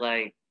 where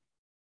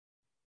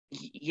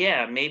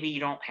maybe you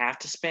don't have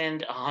to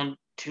spend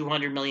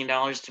 $200 million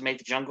to make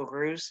the Jungle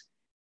Cruise,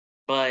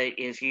 but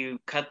if you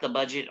cut the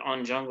budget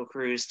on Jungle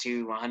Cruise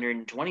to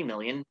 $120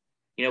 million,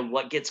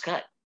 what gets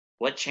cut,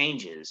 what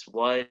changes,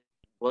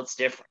 what's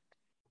different.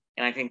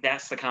 And I think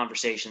that's the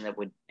conversation that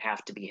would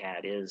have to be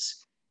had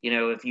is,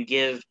 if you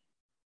give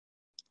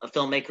a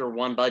filmmaker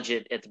one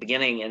budget at the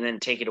beginning and then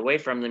take it away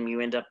from them,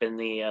 you end up in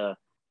the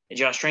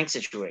Josh Trank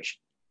situation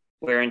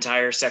where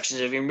entire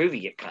sections of your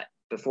movie get cut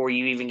before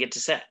you even get to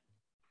set,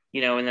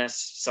 and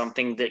that's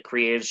something that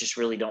creatives just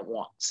really don't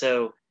want.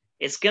 So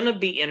it's going to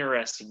be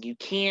interesting. You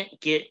can't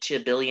get to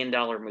 $1 billion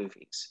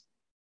movies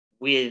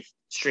with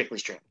strictly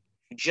streaming.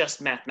 You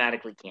just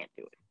mathematically can't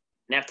do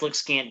it.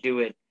 Netflix can't do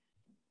it.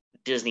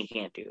 Disney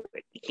can't do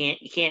it.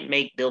 You can't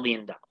make $1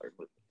 billion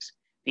movies.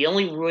 The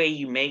only way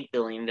you make $1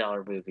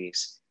 billion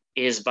movies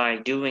is by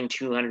doing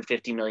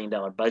 $250 million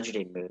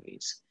budgeted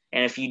movies.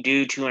 And if you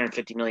do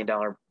 $250 million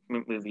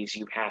movies,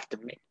 you have to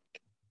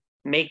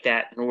make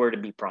that in order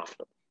to be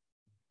profitable.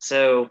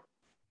 So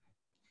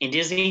in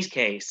Disney's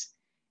case,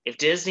 if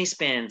Disney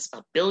spends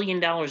 $1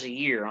 billion a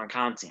year on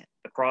content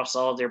across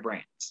all of their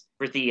brands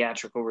for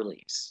theatrical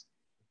release,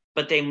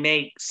 but they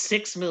make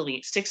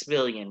 $6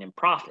 billion in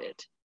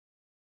profit,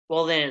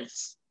 well, then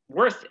it's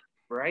worth it,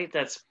 right?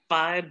 That's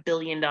 $5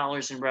 billion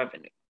in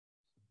revenue.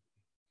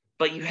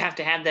 But you have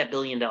to have that $1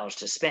 billion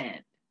to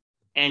spend.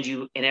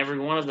 And every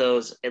one of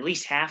those, at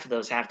least half of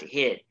those have to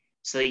hit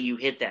so that you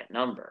hit that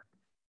number.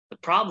 The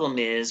problem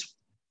is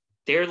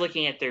they're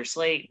looking at their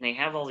slate and they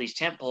have all these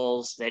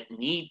tentpoles that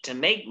need to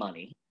make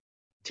money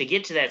to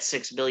get to that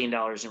 $6 billion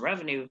in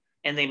revenue.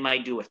 And they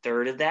might do a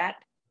third of that.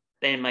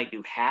 They might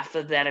do half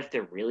of that if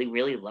they're really,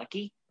 really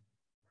lucky,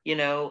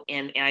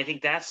 and I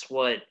think that's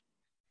what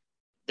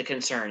the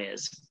concern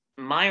is.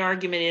 My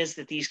argument is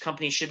that these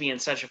companies should be in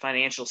such a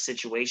financial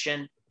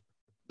situation,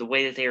 the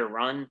way that they are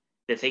run,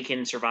 that they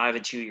can survive a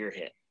 2-year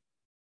hit.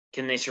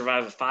 Can they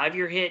survive a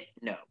 5-year hit?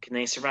 No. Can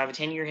they survive a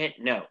 10-year hit?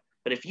 No.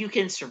 But if you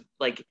can,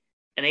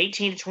 an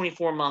 18 to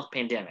 24 month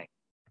pandemic,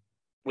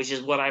 which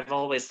is what I've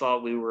always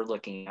thought we were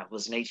looking at,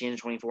 was an 18 to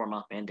 24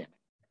 month pandemic,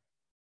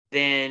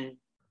 then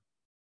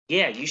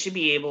yeah, you should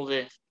be able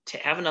to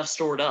have enough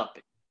stored up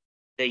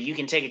that you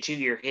can take a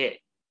 2-year hit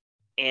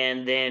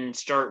and then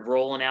start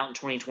rolling out in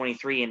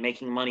 2023 and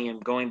making money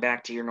and going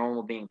back to your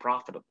normal being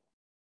profitable.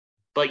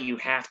 But you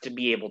have to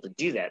be able to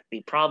do that.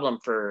 The problem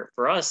for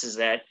us is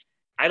that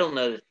I don't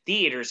know that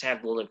theaters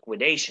have the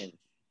liquidation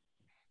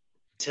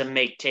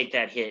to take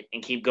that hit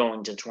and keep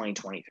going to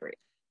 2023.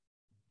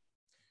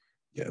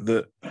 Yeah,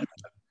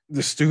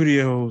 the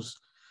studios,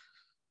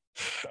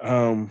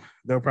 they'll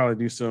probably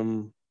do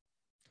some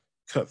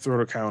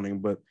cutthroat accounting,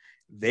 but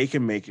they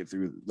can make it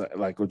through,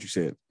 like what you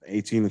said,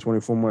 18 to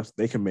 24 months,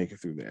 they can make it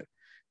through that.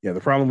 Yeah, the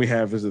problem we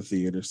have is the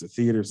theaters. The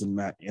theaters are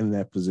not in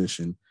that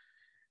position.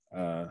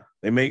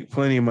 They make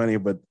plenty of money,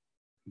 but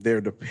they're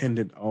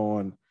dependent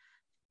on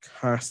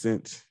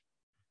constant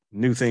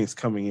new things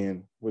coming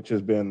in, which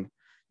has been,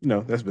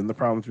 that's been the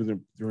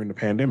problem during the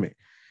pandemic.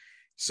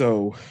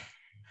 So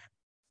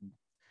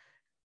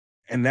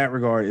in that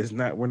regard,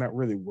 we're not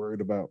really worried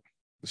about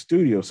the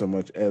studio so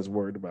much as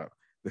worried about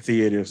the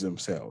theaters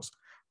themselves.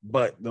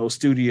 But those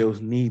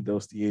studios need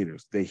those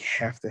theaters. They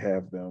have to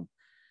have them,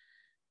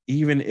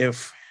 even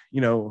if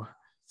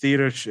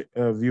theater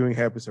viewing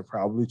habits have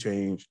probably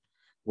changed.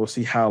 We'll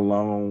see how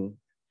long,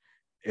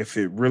 if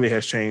it really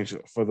has changed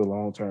for the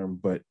long term.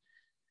 But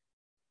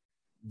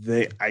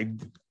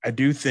I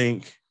do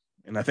think,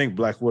 and I think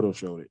Black Widow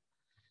showed it,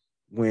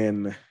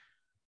 when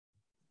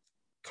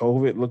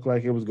COVID looked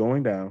like it was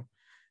going down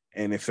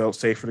and it felt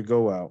safer to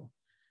go out,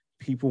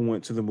 people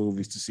went to the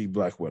movies to see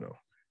Black Widow.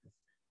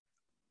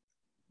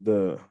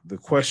 The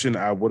question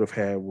I would have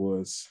had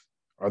was,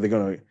 are they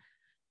going to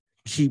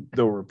keep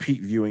the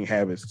repeat viewing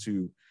habits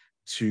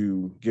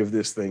to give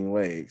this thing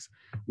legs?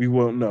 We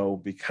won't know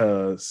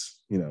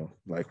because,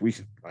 like we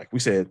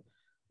said,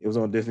 it was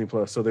on Disney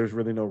Plus, so there's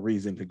really no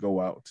reason to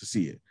go out to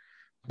see it.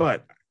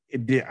 But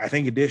I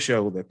think it did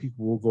show that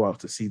people will go out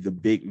to see the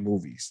big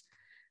movies.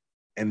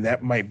 And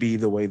that might be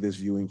the way this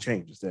viewing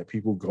changes, that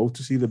people go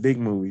to see the big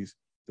movies,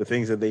 the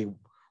things that they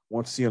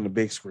want to see on the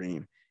big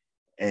screen.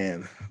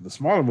 And the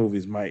smaller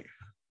movies might,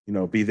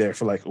 be there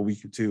for like a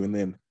week or two and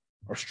then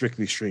are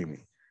strictly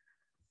streaming.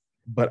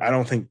 But I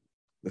don't think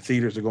the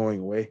theaters are going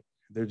away.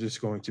 They're just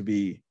going to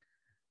be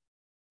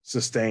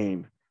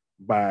sustained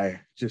by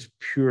just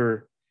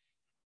pure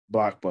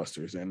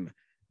blockbusters. And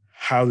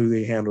how do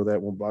they handle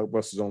that when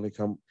blockbusters only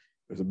come?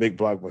 There's a big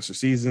blockbuster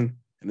season,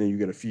 and then you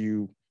get a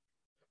few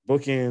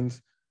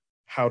bookends.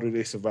 How do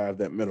they survive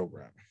that middle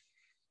ground?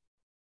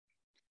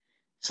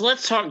 So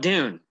let's talk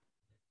Dune,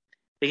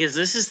 because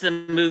this is the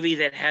movie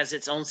that has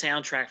its own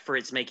soundtrack for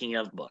its making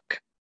of book.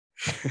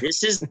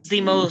 This is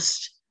the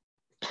most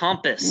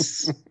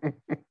pompous,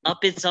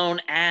 up its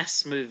own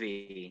ass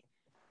movie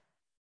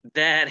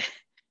that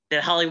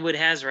Hollywood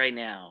has right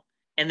now.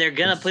 And they're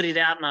going to put it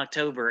out in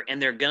October,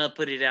 and they're going to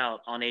put it out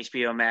on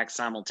HBO Max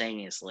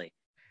simultaneously.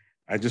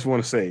 I just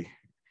want to say,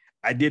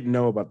 I didn't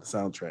know about the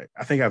soundtrack.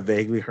 I think I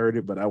vaguely heard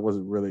it, but I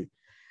wasn't really.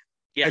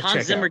 Yeah,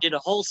 Hans Zimmer did a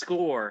whole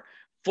score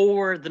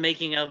for the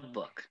making of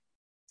book.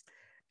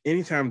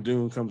 Anytime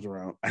Dune comes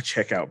around, I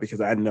check out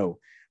because I know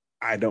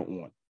I don't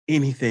want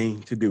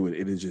anything to do with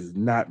it. It is just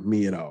not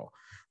me at all.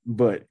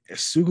 But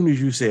as soon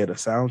as you said a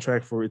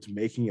soundtrack for its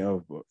making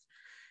of book,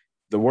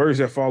 the words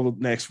that followed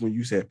next when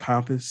you said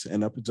pompous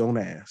and up its own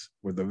ass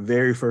were the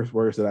very first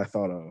words that I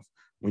thought of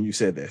when you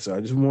said that. So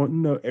I just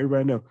want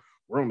everybody to know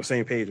we're on the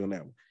same page on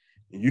that one.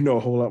 And you know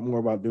a whole lot more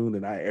about Dune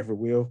than I ever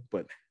will,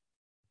 but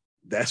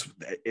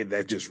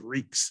that just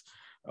reeks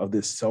of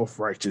this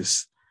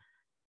self-righteous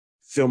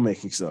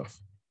filmmaking stuff.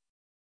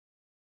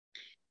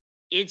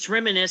 It's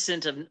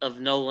reminiscent of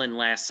Nolan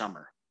last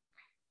summer.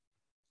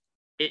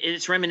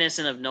 It's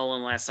reminiscent of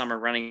Nolan last summer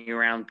running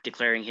around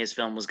declaring his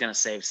film was going to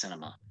save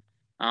cinema.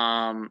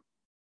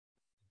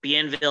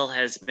 Bienville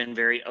has been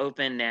very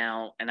open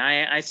now, and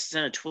I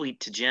sent a tweet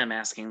to Jim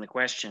asking the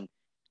question,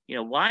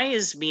 why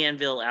is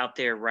Bienville out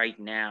there right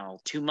now,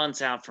 2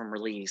 months out from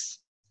release,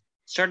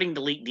 starting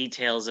to leak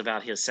details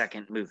about his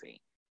second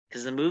movie?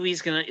 Because the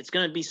movie's it's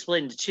gonna be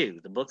split into two.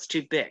 The book's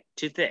too thick.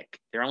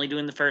 They're only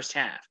doing the first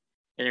half,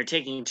 and they're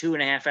taking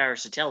 2.5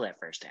 hours to tell that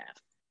first half.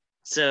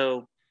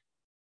 So,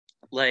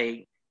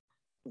 why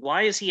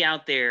is he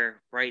out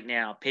there right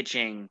now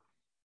pitching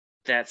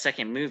that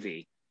second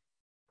movie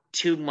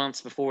 2 months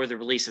before the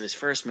release of his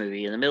first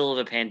movie in the middle of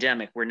a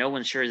pandemic where no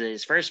one's sure that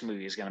his first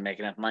movie is going to make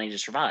enough money to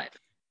survive?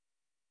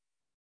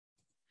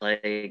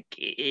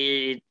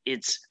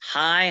 It's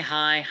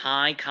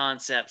high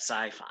concept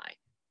sci-fi.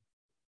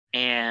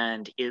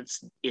 And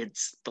it's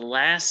the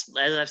last,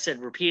 as I've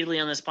said repeatedly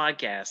on this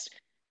podcast,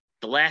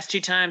 the last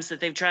 2 times that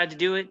they've tried to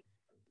do it,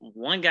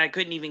 one guy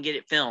couldn't even get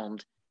it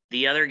filmed.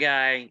 The other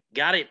guy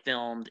got it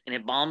filmed, and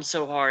it bombed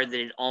so hard that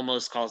it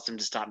almost caused him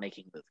to stop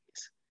making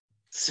movies.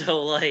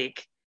 So,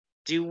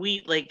 do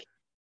we,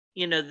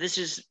 this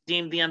is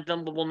deemed the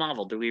unfilmable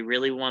novel. Do we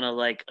really want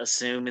to,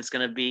 assume it's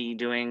going to be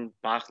doing,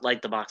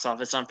 the box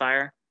office on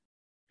fire?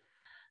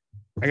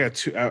 I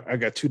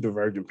got two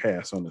divergent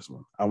paths on this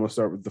one. I'm going to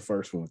start with the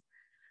first one.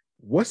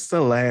 What's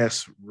the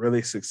last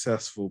really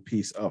successful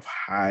piece of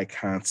high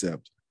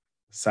concept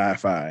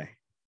sci-fi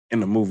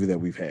in the movie that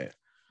we've had?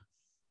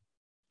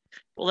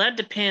 Well, that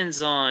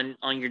depends on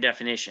your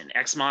definition.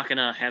 Ex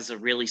Machina has a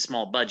really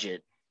small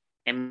budget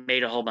and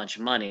made a whole bunch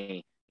of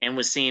money and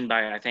was seen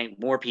by, I think,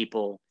 more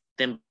people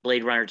than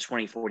Blade Runner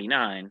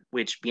 2049,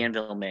 which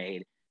Bienville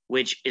made,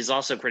 which is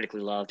also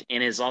critically loved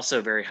and is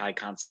also very high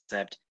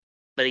concept.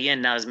 But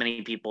again, not as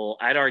many people,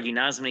 I'd argue,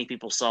 not as many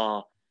people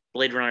saw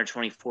Blade Runner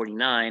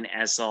 2049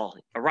 as saw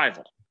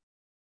Arrival.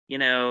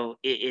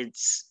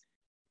 It's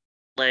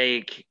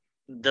like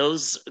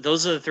those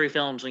are the three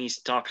films when you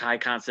talk high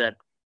concept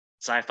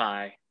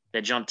sci-fi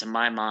that jump to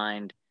my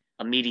mind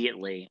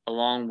immediately,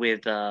 along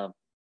with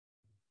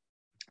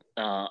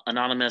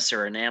Anonymous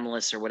or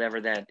Anomalous or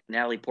whatever that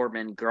Natalie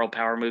Portman girl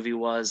power movie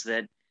was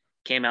that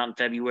came out in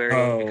February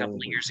a couple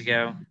of years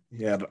ago.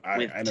 Yeah, with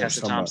I know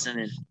Tessa Thompson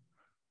and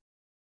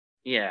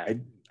yeah.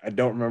 I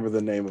don't remember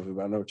the name of it,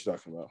 but I know what you're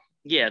talking about.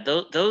 Yeah,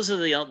 those are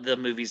the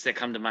movies that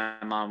come to my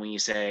mind when you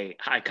say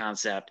high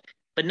concept,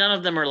 but none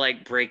of them are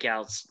like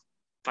breakouts,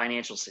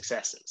 financial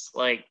successes.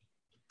 Like,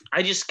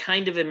 I just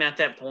kind of am at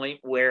that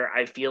point where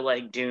I feel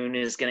like Dune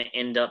is going to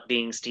end up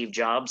being Steve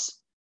Jobs,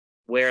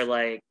 where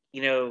like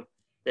the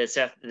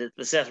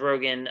Seth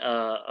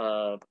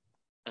Rogen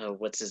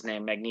what's his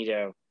name,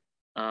 Magneto,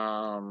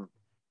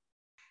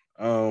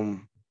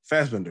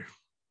 Fassbender.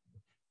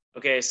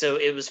 Okay, so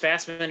it was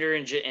Fassbender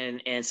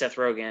and Seth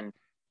Rogen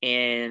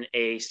in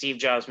a Steve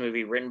Jobs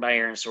movie written by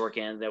Aaron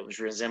Sorkin that was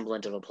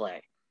resemblant of a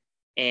play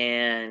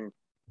and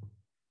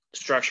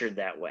structured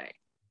that way.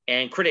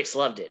 And critics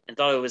loved it and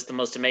thought it was the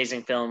most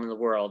amazing film in the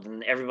world.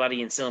 And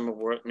everybody in cinema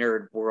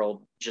nerd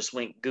world just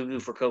went goo goo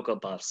for Cocoa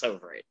Puffs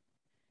over it.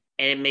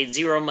 And it made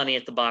zero money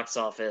at the box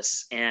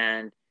office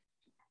and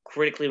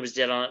critically was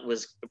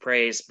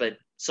praised, but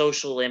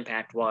social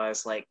impact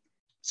wise, like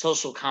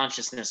social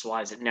consciousness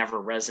wise, it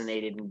never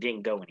resonated and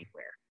didn't go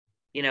anywhere.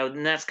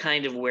 And that's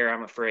kind of where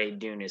I'm afraid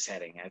Dune is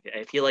heading.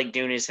 I feel like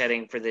Dune is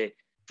heading for the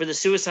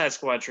Suicide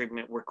Squad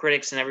treatment, where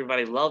critics and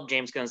everybody loved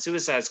James Gunn's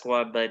Suicide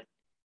Squad, but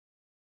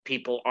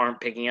people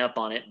aren't picking up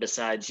on it.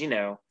 Besides,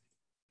 Amblin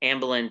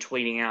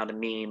tweeting out a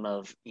meme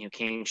of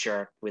King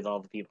Shark with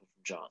all the people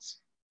from Jaws.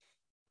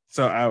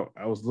 So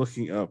I was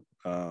looking up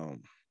the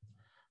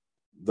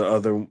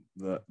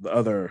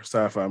other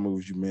sci-fi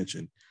movies you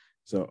mentioned.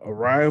 So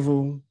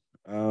Arrival,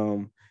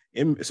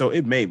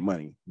 it made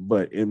money,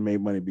 but it made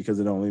money because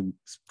it only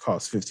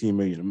cost $15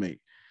 million to make.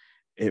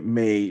 It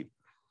made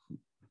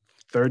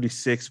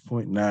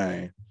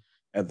 36.9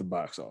 at the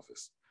box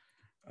office.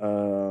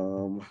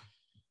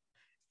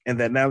 And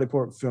that Natalie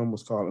Portman film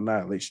was called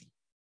Annihilation.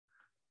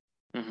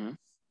 Mm-hmm.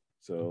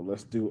 So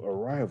let's do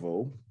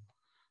Arrival.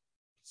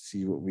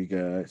 See what we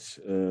got.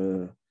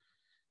 And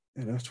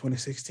that was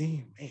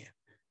 2016, man.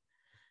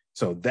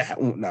 So that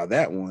one,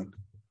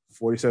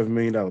 $47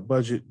 million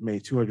budget,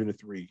 made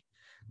 $203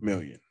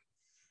 million.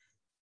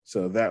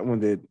 So that one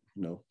did,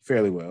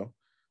 fairly well.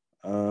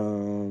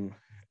 And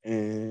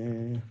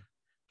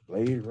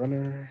Blade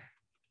Runner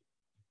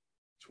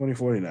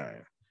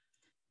 2049.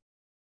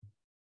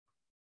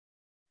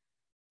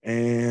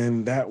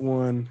 And that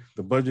one,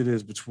 the budget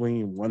is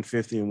between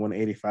 150 and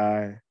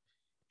 185,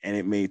 and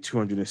it made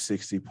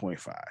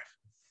 260.5.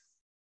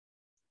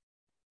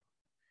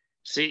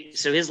 See,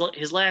 so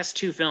his last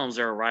two films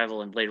are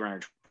Arrival and Blade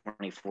Runner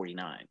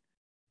 2049,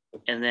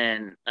 and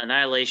then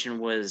Annihilation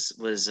was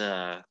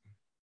our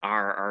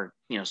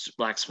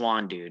Black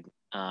Swan dude,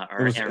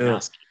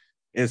 Aronofsky.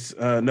 It's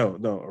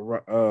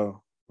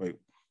wait,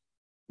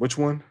 which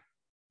one?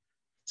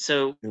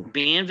 So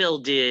Banville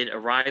did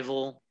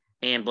Arrival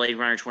and Blade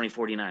Runner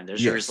 2049.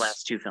 Those are his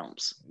last two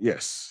films.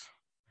 Yes.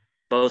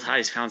 Both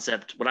high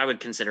concept, what I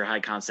would consider high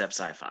concept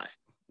sci-fi.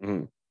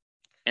 Mm-hmm.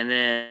 And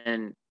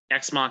then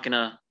Ex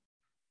Machina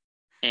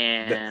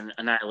and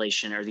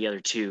Annihilation are the other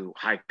two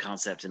high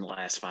concept in the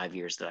last 5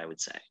 years that I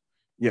would say.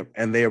 Yep,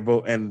 and they are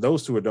both, and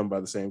those two are done by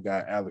the same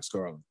guy, Alex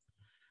Garland.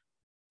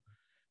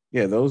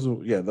 Yeah, those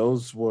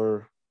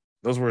were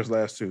his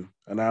last two,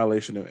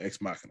 Annihilation and Ex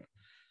Machina.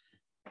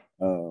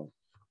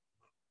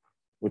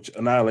 Which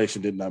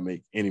Annihilation did not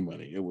make any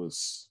money. It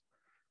was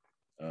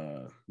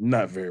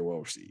not very well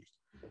received.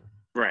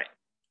 Right.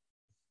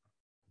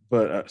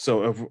 But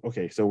so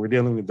we're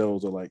dealing with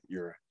those are like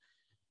your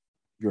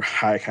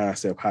high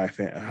concept,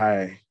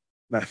 high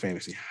not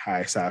fantasy,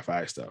 high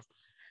sci-fi stuff.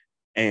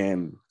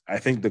 And I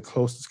think the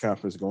closest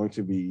comp is going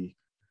to be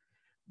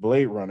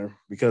Blade Runner,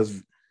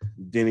 because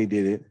Denny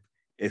did it.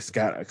 It's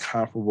got a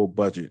comparable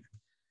budget.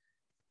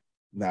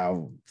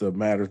 Now, the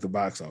matter of the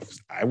box office,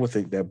 I would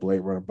think that Blade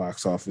Runner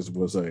box office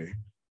was a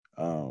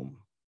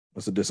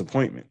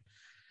disappointment.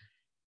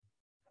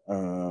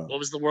 What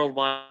was the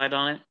worldwide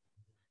on it?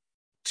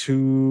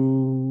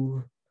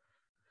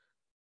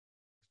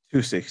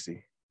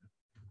 260.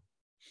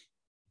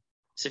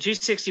 So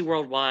 260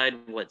 worldwide,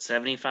 what,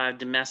 75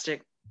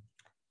 domestic?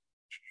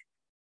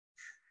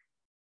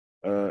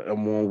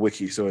 I'm on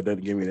Wiki, so it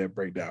doesn't give me that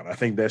breakdown. I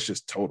think that's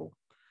just total.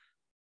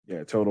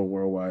 Yeah, total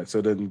worldwide. So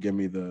it doesn't give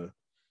me the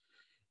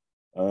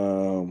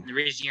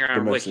reason you're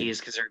on Wiki is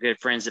because our good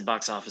friends at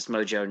Box Office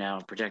Mojo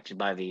now protected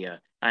by the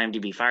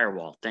IMDb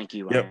firewall. Thank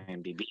you,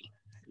 IMDb.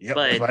 Yep,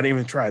 but, I didn't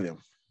even try them.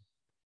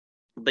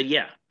 But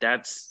yeah,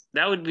 that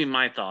would be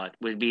my thought.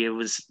 It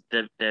was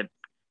that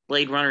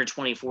Blade Runner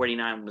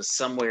 2049 was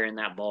somewhere in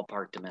that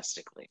ballpark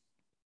domestically.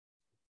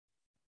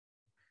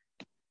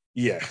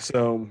 Yeah,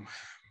 so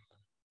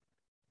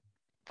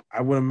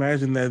I would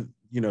imagine that,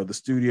 the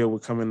studio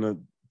would come into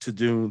to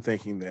Dune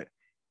thinking that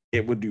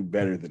it would do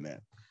better than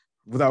that.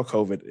 Without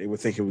COVID, it would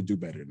think it would do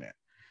better than that.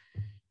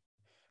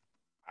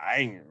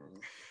 I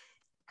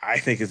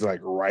think it's like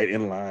right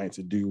in line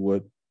to do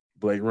what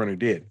Blade Runner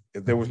did.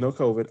 If there was no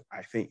COVID,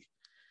 I think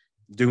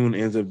Dune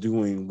ends up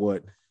doing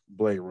what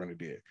Blade Runner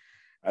did.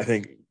 I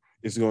think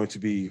it's going to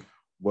be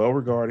well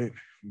regarded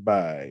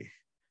by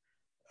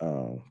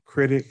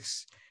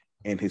critics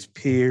and his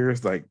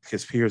peers, like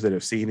his peers that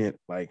have seen it.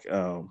 Like,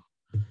 dang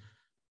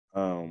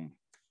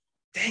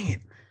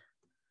it,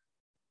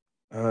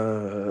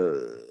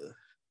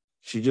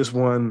 she just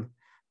won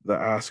the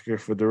Oscar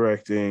for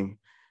directing.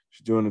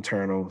 She's doing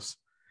Eternals,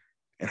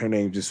 and her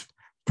name just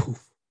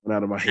poof went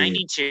out of my head.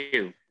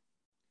 92.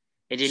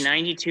 It did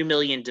 92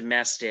 million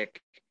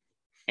domestic,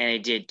 and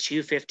it did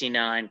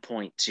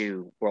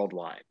 259.2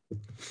 worldwide.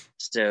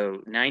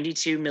 So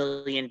 92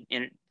 million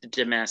in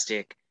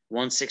domestic,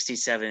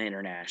 167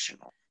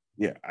 international.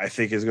 Yeah, I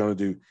think it's going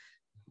to do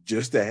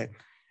just that.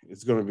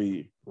 It's going to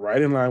be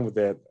right in line with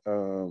that,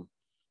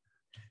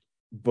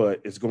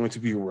 but it's going to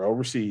be well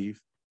received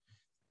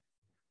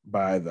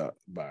by the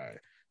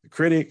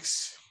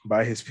critics,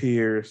 by his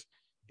peers.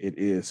 It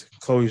is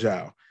Chloe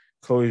Zhao.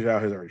 Chloe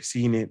Zhao has already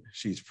seen it.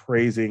 She's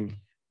praising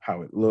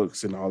how it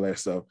looks and all that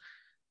stuff.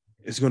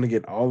 It's going to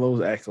get all those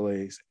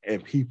accolades,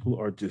 and people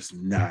are just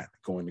not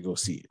going to go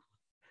see it.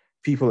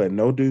 People that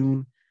know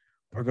Dune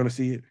are going to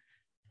see it,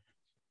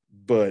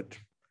 but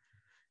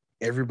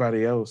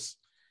everybody else,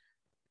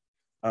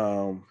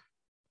 I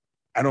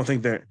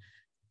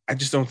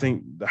just don't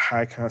think the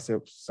high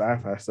concept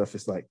sci-fi stuff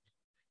is like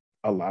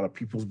a lot of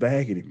people's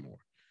bag anymore.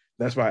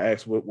 That's why I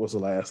asked what was the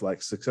last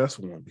like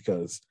successful one,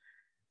 because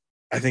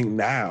I think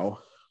now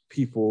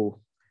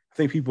people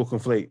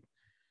conflate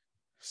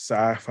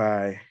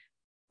sci-fi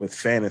with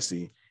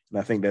fantasy, and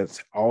I think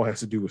that's all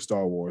has to do with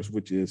Star Wars,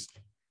 which is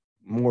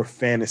more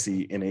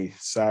fantasy in a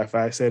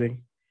sci-fi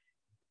setting,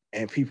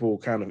 and people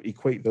kind of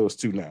equate those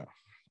two now.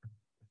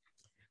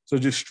 So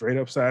just straight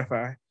up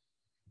sci-fi,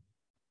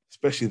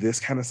 especially this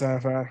kind of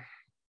sci-fi,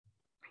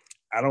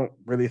 I don't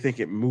really think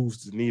it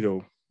moves the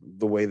needle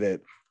the way that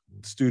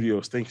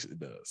studios thinks it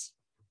does.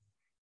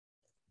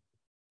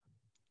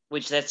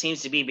 Which that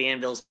seems to be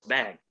Banville's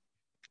bag.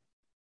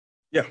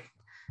 Yeah,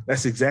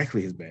 that's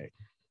exactly his bag.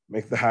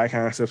 Make the high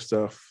concept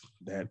stuff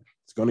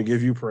that's going to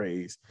give you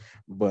praise,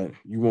 but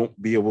you won't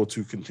be able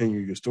to continue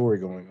your story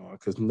going on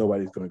because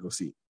nobody's going to go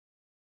see it.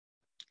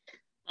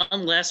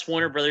 Unless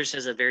Warner Brothers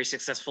has a very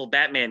successful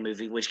Batman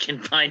movie, which can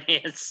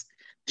finance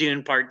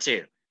Dune Part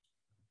 2.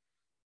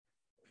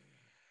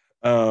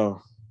 I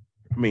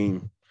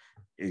mean,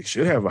 it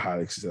should have a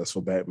highly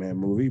successful Batman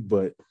movie,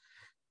 but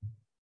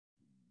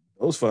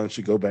those funds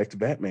should go back to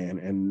Batman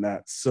and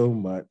not so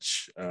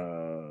much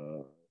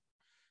Denis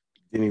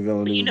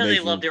Villeneuve. But they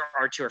love their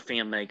auteur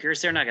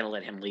filmmakers. They're not going to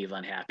let him leave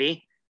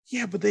unhappy.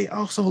 Yeah, but they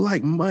also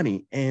like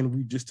money, and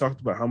we just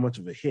talked about how much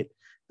of a hit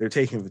they're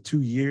taking for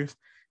 2 years.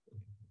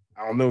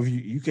 I don't know if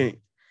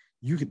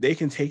they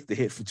can take the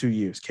hit for 2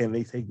 years. Can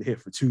they take the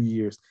hit for 2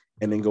 years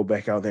and then go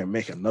back out there and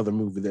make another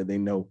movie that they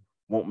know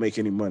won't make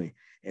any money?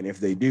 And if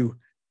they do,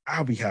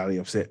 I'll be highly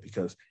upset,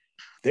 because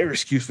their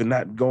excuse for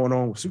not going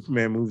on with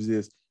Superman movies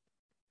is,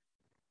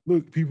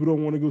 look, people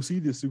don't want to go see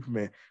this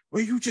Superman.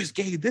 Well, you just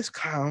gave this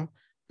clown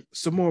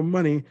some more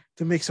money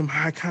to make some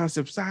high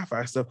concept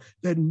sci-fi stuff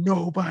that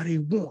nobody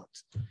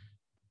wants.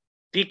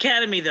 The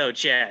Academy, though,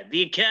 Chad.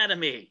 The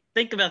Academy.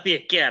 Think about the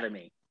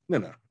Academy.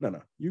 No.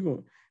 You're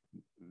going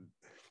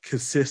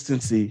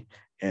consistency,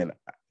 and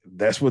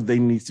that's what they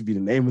need to be the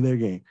name of their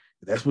game.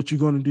 If that's what you're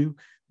going to do,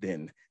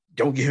 then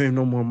don't give him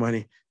no more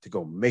money to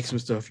go make some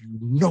stuff you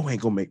know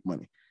ain't going to make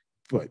money.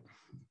 But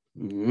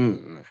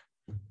And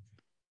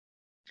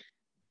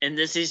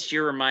this is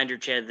your reminder,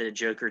 Chad, that a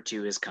Joker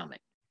 2 is coming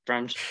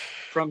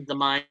from the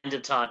mind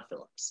of Todd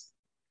Phillips.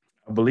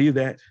 I believe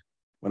that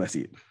when I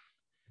see it.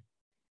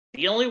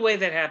 The only way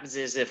that happens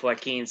is if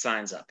Joaquin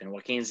signs up, and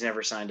Joaquin's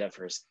never signed up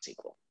for a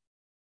sequel.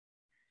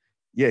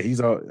 Yeah, he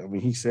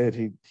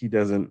said he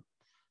doesn't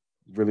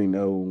really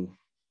know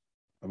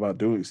about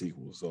doing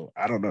sequels, so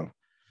I don't know.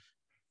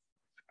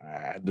 All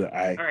right.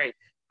 I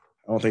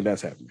don't think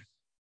that's happening.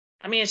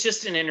 I mean, it's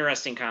just an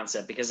interesting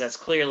concept, because that's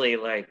clearly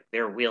like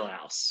their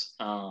wheelhouse.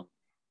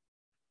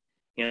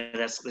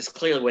 That's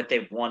clearly what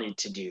they wanted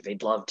to do.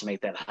 They'd love to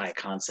make that high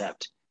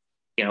concept,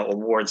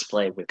 awards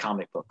play with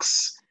comic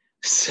books.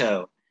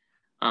 So,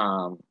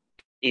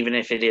 even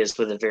if it is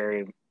with a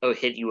very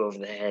hit you over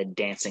the head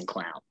dancing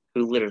clown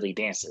who literally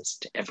dances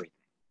to everything.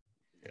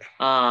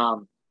 Yeah.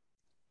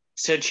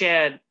 So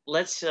Chad,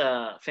 let's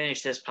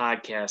finish this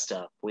podcast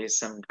up with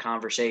some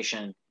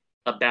conversation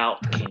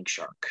about King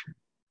Shark.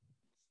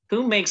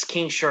 Who makes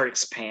King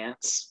Shark's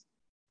pants?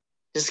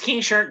 Does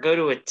King Shark go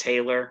to a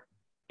tailor?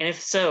 And if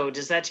so,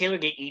 does that tailor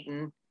get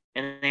eaten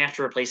and they have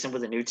to replace him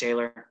with a new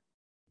tailor?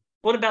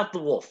 What about the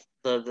wolf,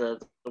 the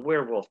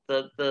werewolf,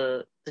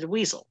 the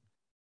weasel?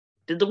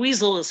 Did the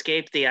weasel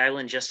escape the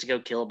island just to go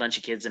kill a bunch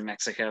of kids in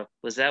Mexico?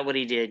 Was that what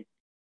he did?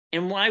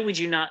 And why would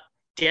you not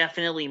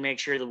definitely make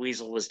sure the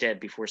weasel was dead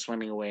before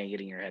swimming away and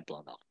getting your head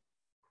blown off.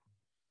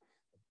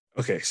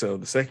 Okay, so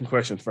the second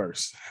question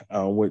first,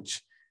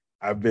 which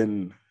I've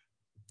been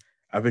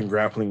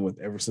grappling with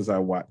ever since I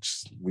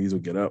watched Weasel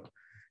Get Up,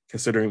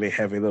 considering they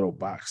have a little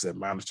box that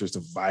monitors the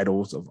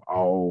vitals of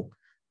all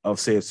of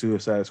said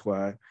Suicide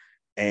Squad,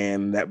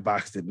 and that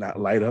box did not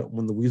light up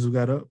when the Weasel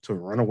got up to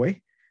run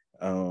away.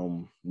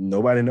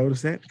 Nobody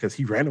noticed that because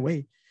he ran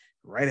away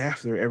right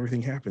after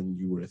everything happened.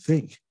 You would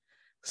think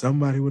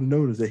somebody would have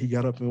noticed that he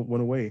got up and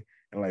went away.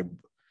 And like,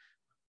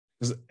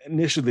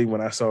 initially when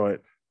I saw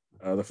it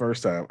the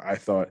first time, I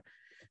thought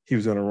he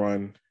was going to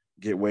run,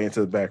 get way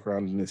into the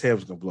background, and his head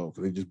was going to blow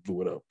because they just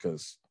blew it up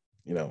because,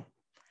 you know,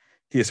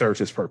 he served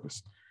his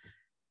purpose.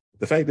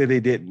 The fact that they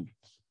didn't,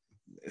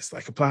 it's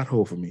like a plot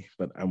hole for me,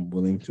 but I'm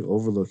willing to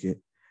overlook it.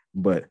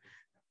 But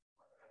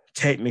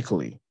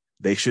technically,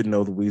 they should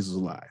know the Weasel's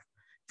alive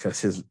because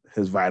his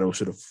vitals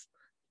should have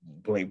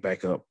blinked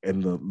back up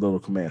in the little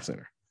command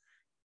center.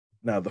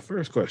 Now, the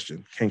first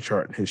question, King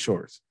Shark and his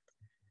shorts.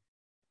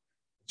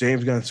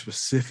 James Gunn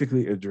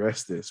specifically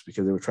addressed this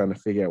because they were trying to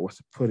figure out what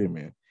to put him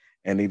in,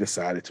 and they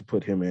decided to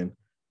put him in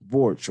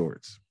board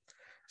shorts.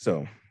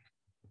 So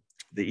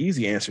the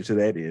easy answer to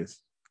that is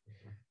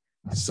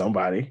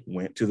somebody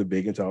went to the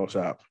big and tall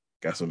shop,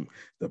 got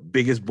the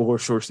biggest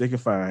board shorts they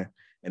could find,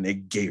 and they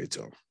gave it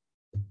to him.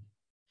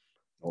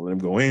 Don't let him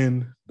go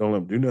in. Don't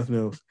let him do nothing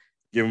else.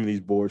 Give him these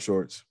board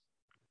shorts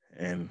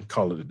and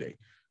call it a day.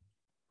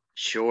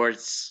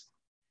 Shorts.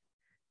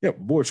 Yep,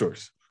 board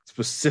shorts.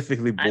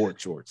 Specifically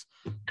board shorts.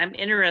 I'm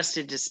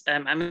interested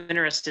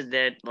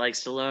that like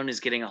Stallone is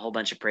getting a whole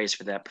bunch of praise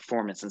for that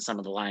performance and some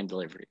of the line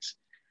deliveries,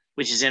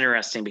 which is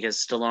interesting because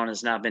Stallone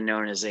has not been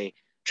known as a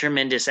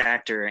tremendous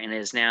actor and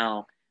is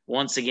now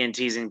once again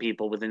teasing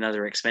people with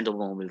another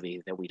Expendable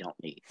movie that we don't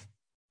need.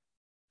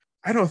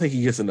 I don't think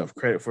he gets enough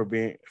credit for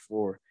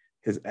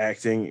his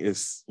acting.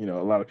 Is, you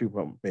know, a lot of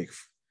people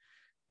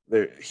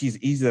he's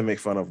easy to make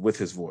fun of with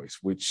his voice,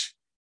 which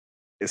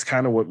is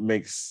kind of what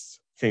makes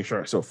King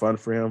Shark so fun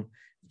for him,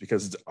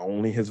 because it's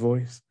only his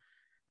voice.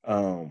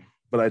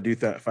 But I do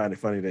find it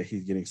funny that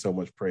he's getting so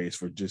much praise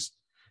for just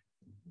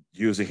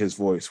using his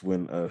voice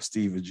when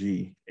Steve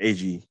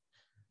Agee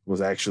was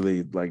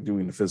actually like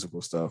doing the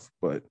physical stuff.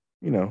 But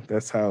you know,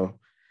 that's how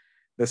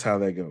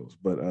that goes.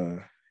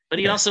 But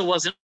he also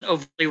wasn't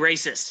overly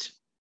racist.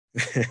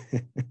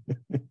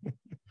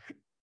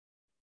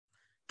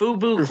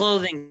 FUBU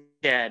clothing,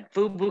 Dad.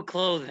 FUBU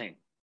clothing.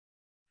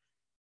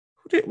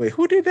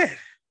 Who did that?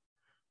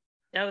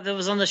 That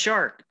was on the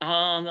Shark,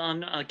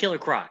 on Killer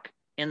Croc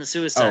and the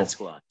Suicide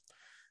Squad.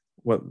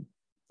 Well,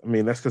 I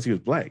mean, that's because he was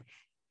black.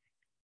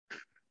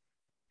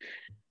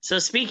 So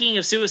speaking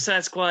of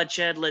Suicide Squad,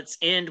 Chad, let's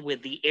end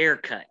with the Air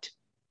cut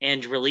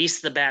and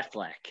release the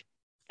Batfleck,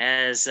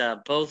 as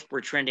both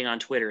were trending on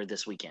Twitter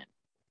this weekend.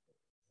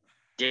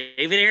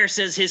 David Ayer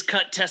says his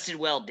cut tested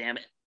well, damn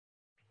it.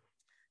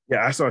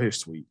 Yeah, I saw his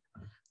tweet.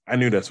 I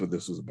knew that's what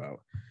this was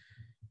about.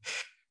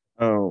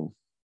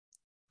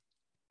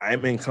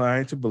 I'm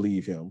inclined to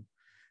believe him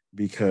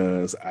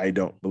because I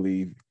don't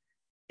believe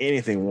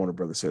anything Warner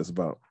Brothers says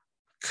about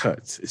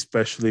cuts,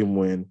 especially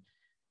when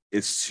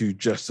it's to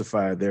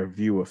justify their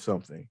view of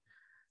something.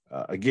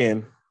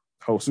 Again,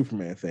 whole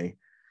Superman thing.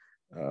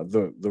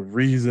 The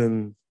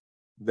reason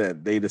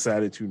that they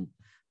decided to,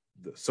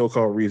 the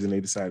so-called reason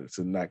they decided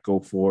to not go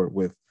forward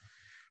with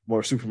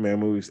more Superman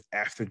movies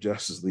after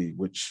Justice League,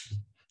 which,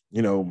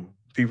 you know,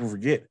 people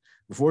forget.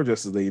 Before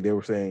Justice League, they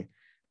were saying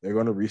they're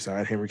going to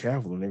re-sign Henry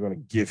Cavill and they're going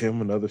to give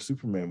him another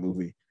Superman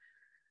movie.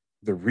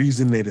 The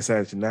reason they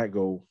decided to not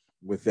go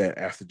with that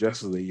after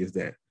Justice League is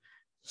that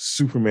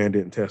Superman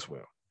didn't test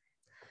well.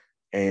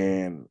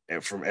 And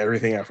from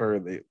everything I've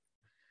heard,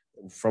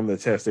 from the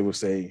test, they would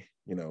say,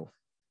 you know,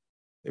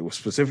 they would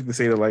specifically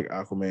say they like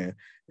Aquaman.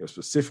 They would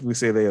specifically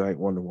say they like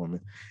Wonder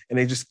Woman. And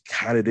they just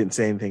kind of didn't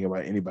say anything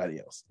about anybody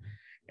else.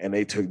 And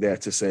they took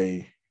that to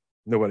say,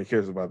 nobody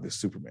cares about this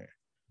Superman.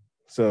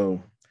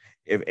 So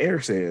if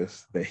Ayer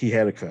says that he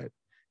had a cut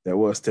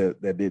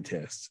that did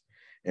tests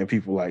and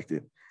people liked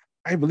it,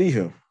 I believe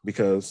him,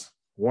 because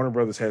Warner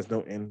Brothers has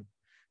no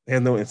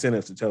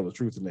incentive to tell the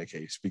truth in that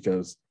case,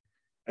 because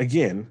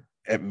again,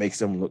 it makes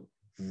them look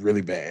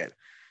really bad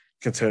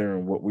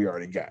considering what we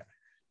already got.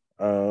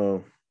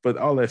 But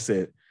all that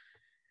said,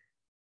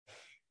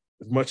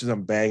 as much as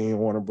I'm bagging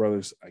Warner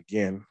Brothers,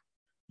 again,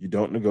 you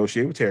don't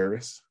negotiate with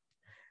terrorists,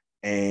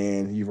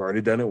 and you've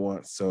already done it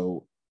once,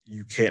 so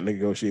you can't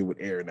negotiate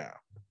with Ayer now.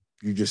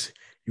 You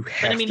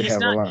have to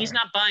have a line. He's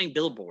not buying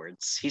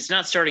billboards. He's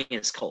not starting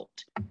his cult.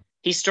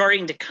 He's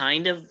starting to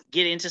kind of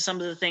get into some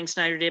of the things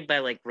Snyder did by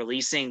like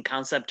releasing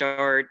concept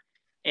art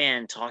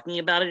and talking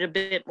about it a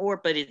bit more,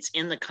 but it's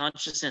in the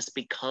consciousness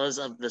because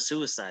of the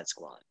Suicide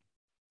Squad.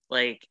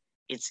 Like,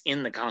 it's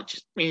in the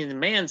conscious. I mean, the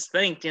man's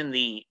thanked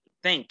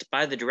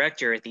by the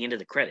director at the end of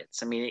the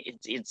credits. I mean,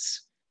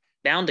 it's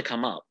bound to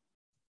come up.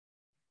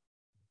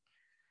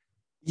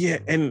 Yeah,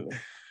 and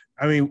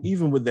I mean,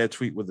 even with that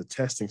tweet with the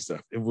testing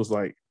stuff, it was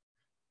like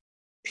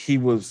he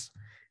was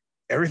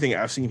everything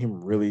I've seen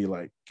him really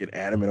like get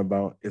adamant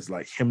about is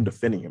like him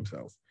defending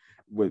himself,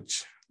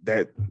 which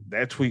that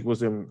tweet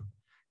was in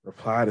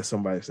reply to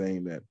somebody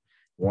saying that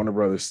Warner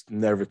Brothers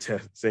never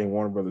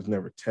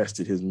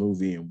tested his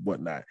movie and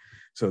whatnot.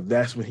 So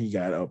that's when he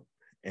got up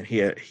and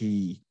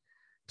he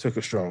took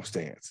a strong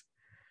stance.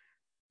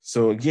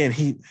 So again,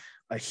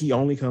 he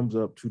only comes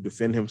up to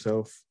defend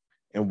himself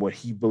and what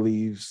he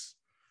believes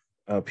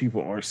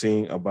people aren't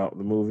seeing about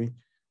the movie,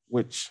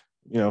 which,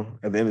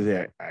 at the end of the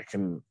day, I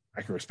can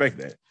respect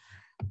that.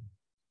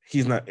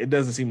 It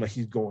doesn't seem like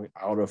he's going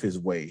out of his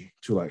way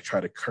to like try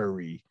to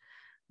curry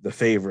the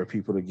favor of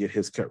people to get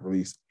his cut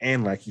released.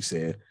 And like you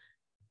said,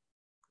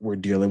 we're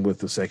dealing with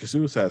the second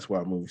Suicide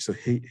Squad movie. So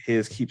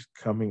his keeps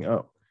coming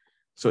up.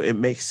 So it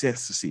makes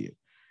sense to see it.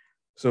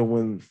 So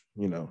when,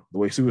 the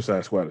way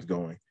Suicide Squad is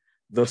going,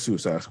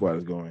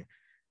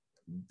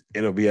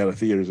 it'll be out of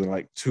theaters in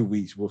like 2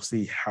 weeks. We'll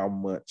see how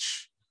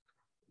much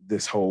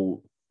this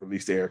whole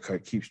release the air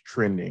cut keeps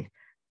trending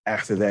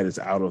after that is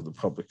out of the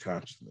public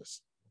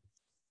consciousness.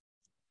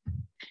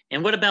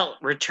 And what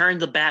about Return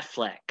the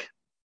Batfleck?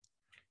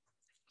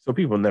 So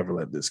people never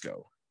let this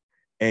go.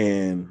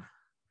 And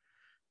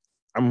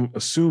I'm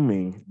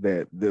assuming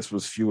that this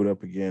was fueled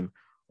up again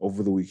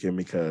over the weekend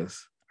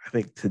because I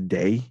think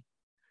today,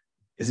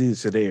 it's either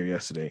today or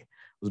yesterday,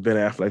 was Ben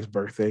Affleck's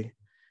birthday.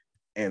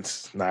 And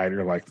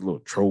Snyder, like the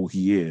little troll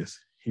he is,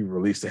 he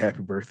released a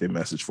happy birthday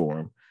message for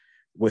him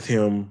with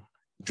him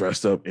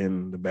dressed up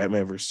in the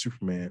Batman vs.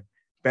 Superman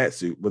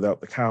batsuit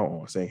without the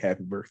cowl on, saying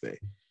happy birthday.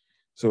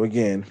 So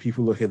again,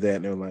 people look at that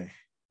and they're like,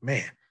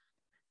 man,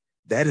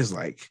 that is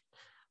like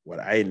what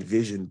I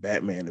envisioned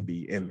Batman to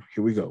be. And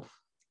here we go.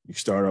 You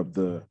start up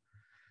the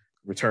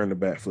Return to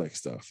Batfleck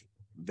stuff.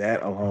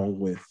 That along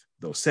with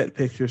those set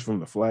pictures from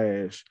The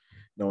Flash,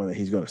 knowing that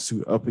he's going to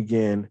suit up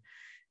again,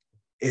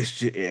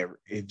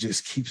 it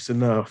just keeps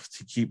enough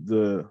to keep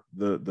the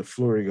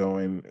flurry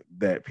going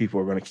that people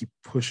are going to keep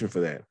pushing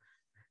for that.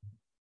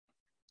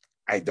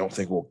 I don't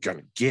think we're going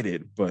to get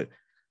it, but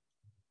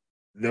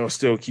they'll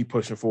still keep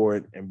pushing for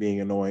it and being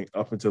annoying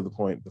up until the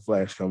point the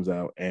Flash comes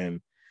out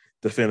and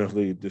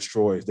definitively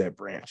destroys that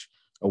branch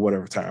of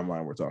whatever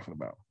timeline we're talking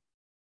about.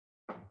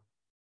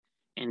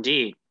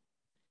 Indeed.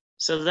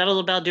 So that'll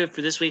about do it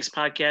for this week's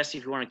podcast.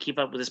 If you want to keep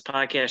up with this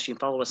podcast, you can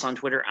follow us on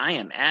Twitter. I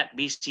am at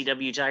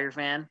BCW Tiger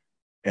Fan.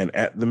 And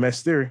at The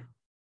Mess Theory.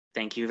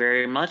 Thank you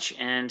very much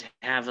and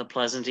have a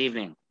pleasant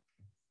evening.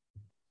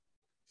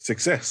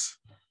 Success.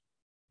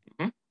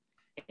 Mm-hmm.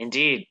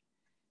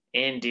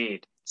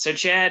 Indeed. So,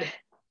 Chad,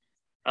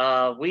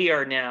 we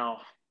are now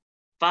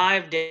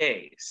 5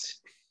 days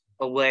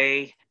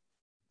away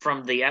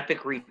from the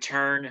epic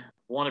return of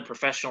one of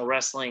professional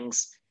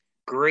wrestling's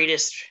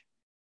greatest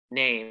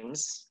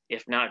names,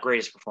 if not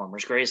greatest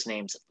performers, greatest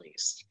names at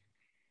least.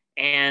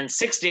 And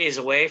 6 days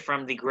away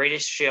from the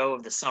greatest show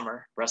of the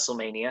summer,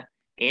 WrestleMania,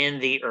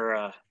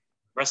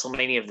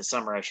 WrestleMania of the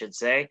summer, I should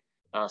say,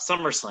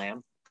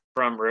 SummerSlam,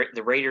 from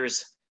the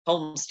Raiders'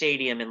 home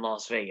stadium in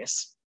Las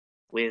Vegas,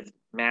 with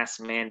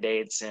mask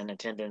mandates and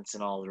attendance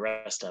and all the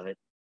rest of it.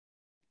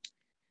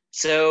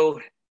 So,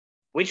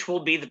 which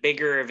will be the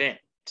bigger event,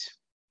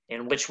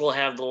 and which will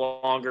have the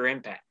longer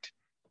impact?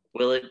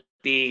 Will it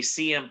be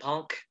CM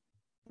Punk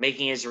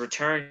making his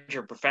return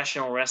to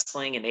professional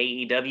wrestling in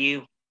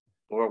AEW?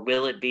 Or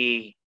will it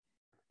be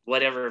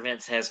whatever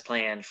Vince has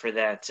planned for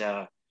that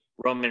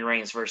Roman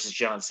Reigns versus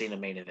John Cena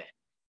main event?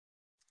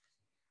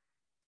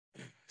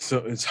 So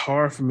it's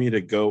hard for me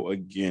to go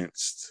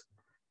against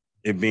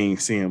it being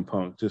CM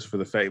Punk just for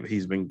the fact that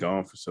he's been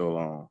gone for so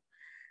long.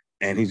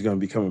 And he's going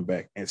to be coming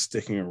back and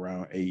sticking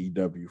around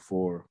AEW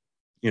for,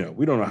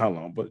 we don't know how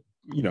long, but,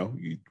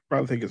 you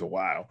probably think it's a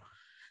while.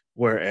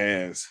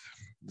 Whereas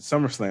the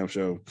SummerSlam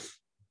show,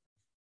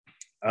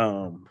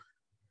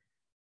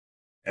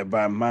 and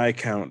by my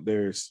count,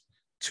 there's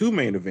 2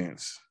 main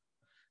events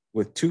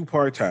with 2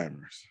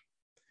 part-timers,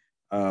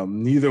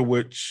 neither of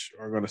which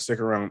are going to stick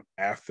around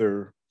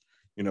after,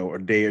 a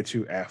day or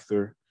two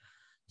after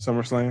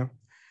SummerSlam.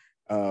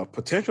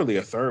 Potentially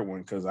a third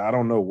one, because I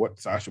don't know what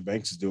Sasha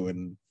Banks is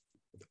doing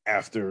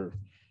after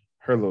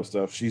her little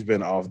stuff. She's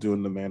been off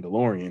doing The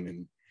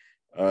Mandalorian,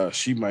 and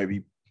she might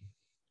be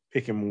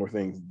picking more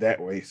things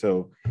that way.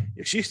 So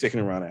if she's sticking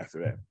around after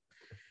that.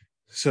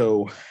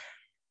 So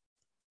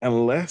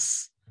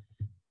unless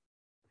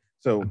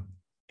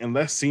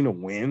Cena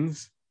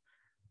wins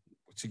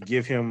to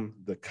give him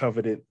the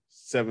coveted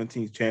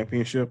 17th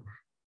championship,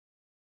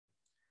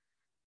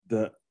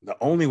 the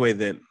only way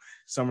that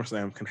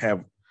SummerSlam can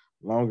have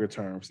longer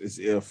terms is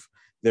if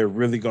they're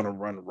really going to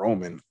run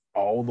Roman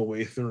all the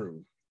way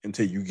through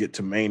until you get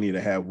to Mania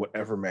to have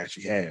whatever match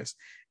he has.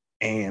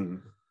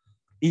 And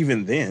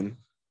even then,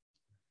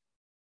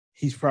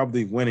 he's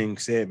probably winning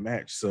said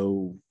match.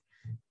 So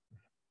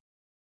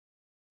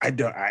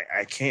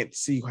I can't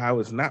see how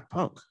it's not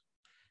Punk.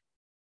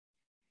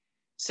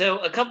 So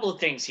a couple of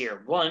things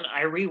here. One,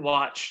 I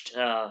rewatched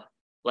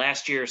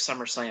last year's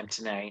SummerSlam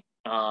tonight.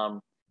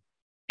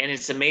 And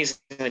it's amazing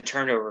the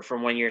turnover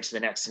from one year to the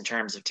next in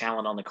terms of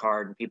talent on the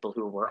card and people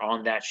who were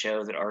on that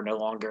show that are no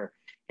longer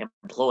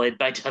employed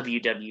by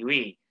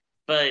WWE.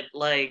 But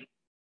like,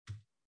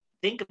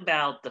 think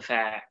about the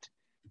fact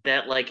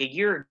that like a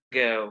year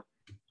ago,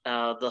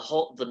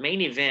 the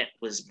main event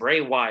was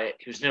Bray Wyatt,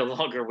 who's no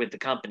longer with the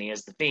company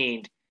as the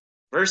Fiend,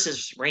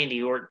 versus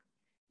Randy Orton.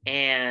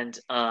 And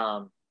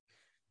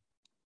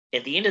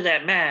at the end of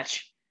that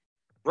match,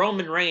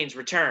 Roman Reigns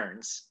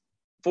returns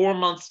 4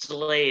 months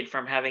delayed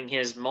from having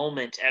his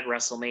moment at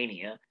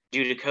WrestleMania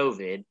due to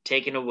COVID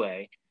taken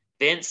away.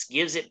 Vince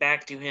gives it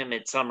back to him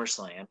at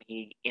SummerSlam.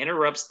 He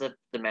interrupts the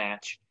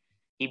match.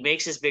 He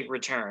makes his big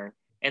return.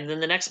 And then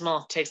the next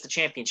month takes the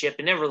championship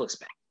and never looks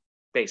back,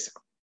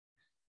 basically.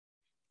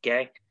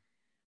 Okay?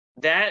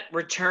 That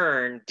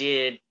return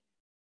did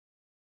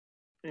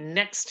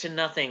next to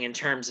nothing in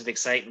terms of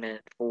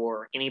excitement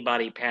for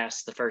anybody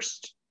past the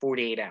first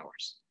 48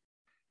 hours.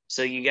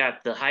 So you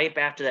got the hype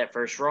after that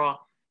first Raw,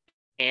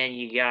 and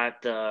you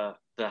got the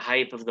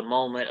hype of the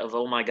moment of,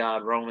 oh my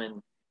God,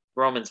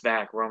 Roman's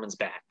back.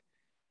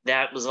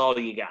 That was all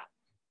you got.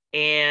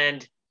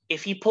 And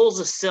if he pulls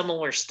a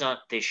similar stunt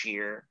this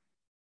year,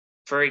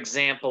 for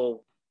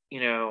example,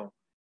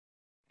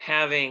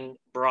 having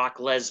Brock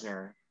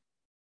Lesnar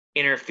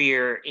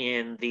interfere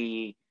in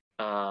the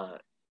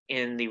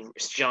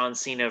John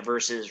Cena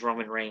versus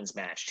Roman Reigns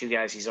match, two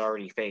guys he's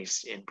already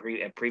faced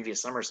at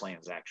previous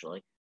SummerSlams,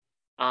 actually.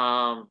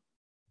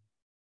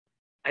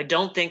 I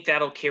don't think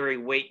that'll carry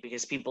weight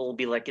because people will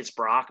be like, it's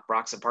Brock.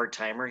 Brock's a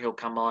part-timer. He'll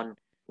come on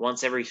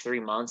once every 3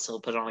 months.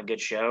 He'll put on a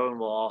good show and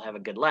we'll all have a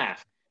good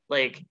laugh.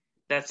 Like,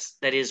 that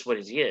is what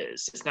it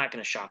is. It's not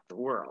going to shock the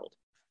world.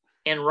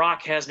 And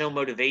Rock has no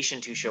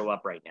motivation to show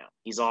up right now.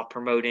 He's off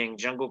promoting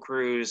Jungle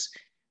Cruise,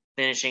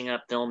 finishing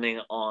up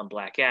filming on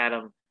Black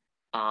Adam.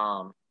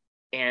 And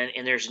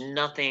there's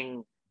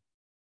nothing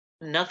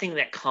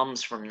that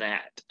comes from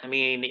that. I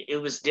mean, it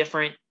was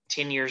different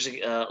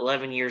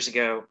 11 years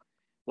ago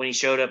when he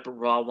showed up at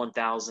Raw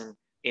 1000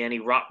 and he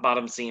rock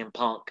bottomed CM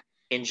Punk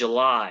in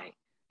July,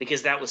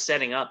 because that was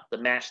setting up the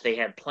match they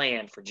had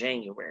planned for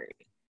January.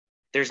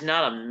 There's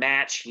not a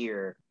match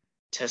here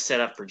to set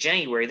up for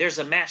January. There's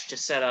a match to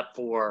set up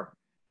for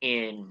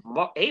in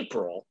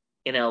April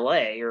in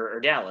LA or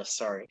Dallas,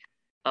 sorry.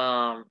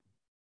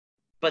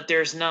 But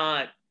there's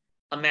not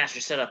a match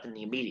to set up in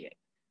the immediate.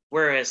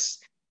 Whereas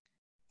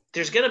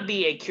there's going to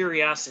be a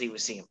curiosity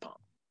with CM Punk.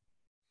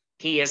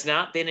 He has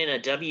not been in a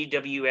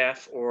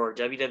WWF or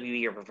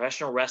WWE or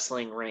professional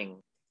wrestling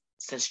ring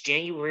since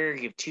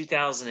January of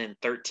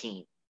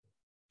 2013.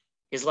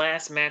 His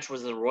last match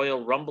was the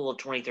Royal Rumble of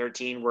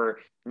 2013, where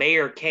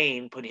Mayor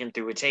Kane put him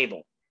through a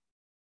table.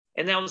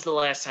 And that was the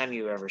last time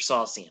you ever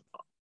saw CM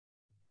Punk.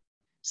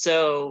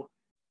 So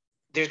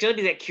there's going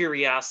to be that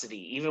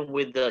curiosity, even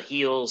with the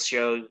Heels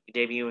show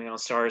debuting on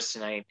Stars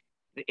tonight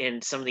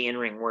and some of the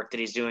in-ring work that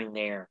he's doing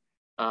there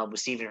with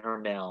Stephen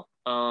Hermel.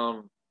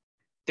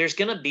 There's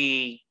going to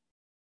be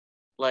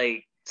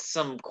like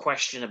some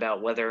question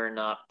about whether or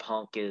not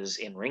Punk is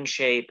in ring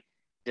shape.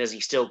 Does he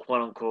still,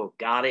 quote unquote,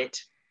 got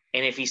it?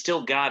 And if he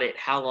still got it,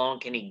 how long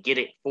can he get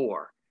it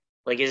for?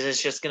 Like, is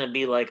this just going to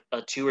be like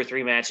a 2 or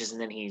 3 matches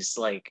and then he's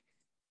like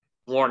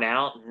worn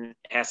out and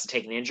has to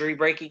take an injury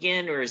break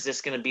again? Or is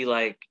this going to be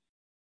like,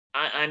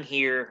 I'm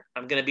here,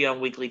 I'm going to be on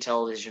weekly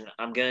television,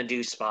 I'm going to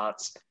do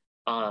spots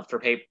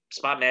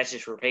spot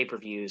matches for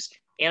pay-per-views,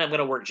 and I'm going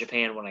to work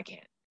Japan when I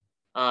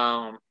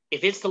can.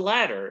 If it's the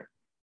latter,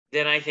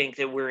 then I think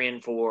that we're in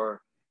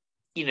for,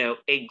 the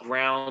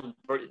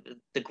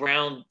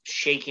ground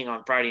shaking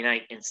on Friday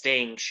night and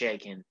staying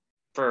shaken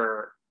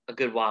for a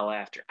good while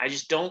after. I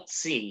just don't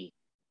see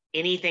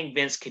anything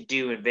Vince could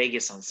do in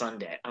Vegas on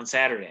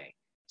Saturday.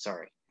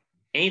 Sorry.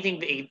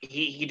 Anything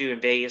he could do in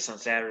Vegas on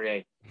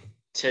Saturday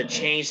to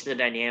change the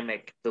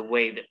dynamic, the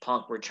way that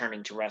Punk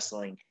returning to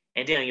wrestling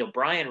and Daniel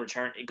Bryan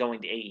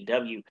going to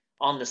AEW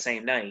on the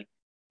same night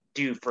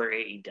do for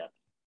AEW.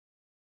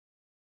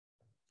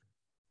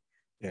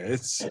 Yeah,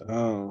 it's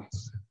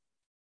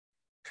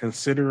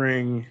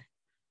considering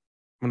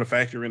I'm going to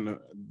factor in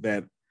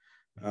that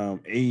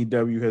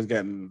AEW has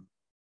gotten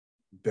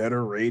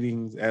better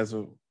ratings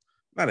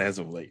not as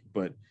of late,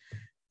 but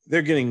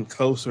they're getting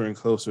closer and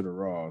closer to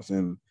Raws,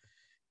 and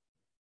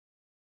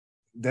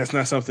that's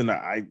not something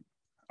that I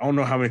don't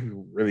know how many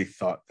people really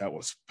thought that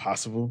was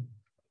possible.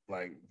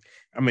 Like,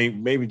 I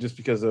mean, maybe just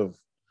because of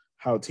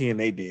how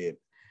TNA did,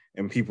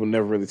 and people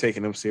never really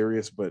taking them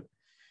serious, but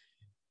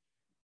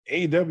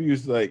AEW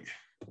is like,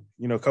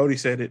 Cody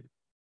said it,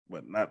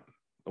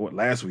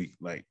 last week,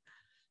 like,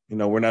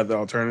 we're not the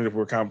alternative,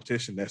 we're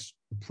competition. That's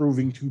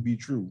proving to be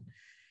true.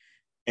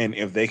 And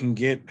if they can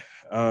get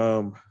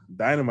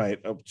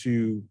Dynamite up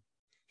to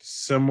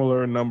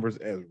similar numbers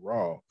as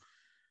Raw,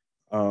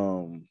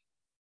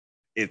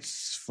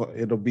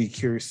 it'll be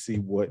curious to see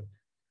what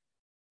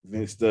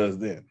Vince does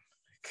then,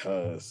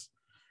 because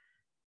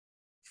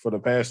for the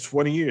past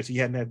 20 years, he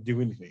hadn't had to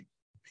do anything.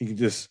 He could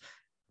just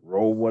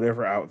roll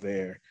whatever out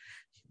there,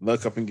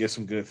 look up and get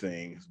some good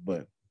things,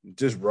 but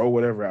just roll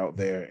whatever out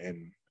there,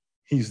 and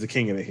he's the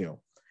king of the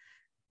hill.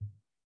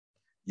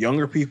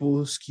 Younger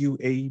people skew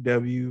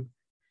AEW,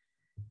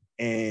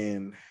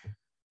 and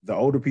the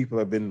older people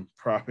have been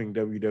propping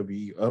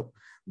WWE up,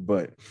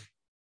 but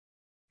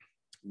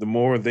the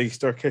more they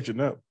start catching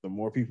up, the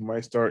more people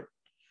might start,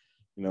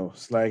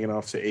 slagging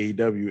off to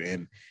AEW,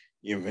 and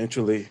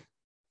eventually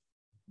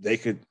they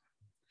could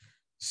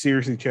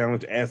seriously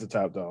challenge as the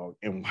top dog.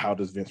 And how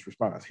does Vince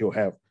respond? He'll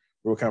have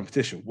real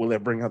competition. Will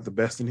that bring out the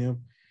best in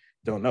him?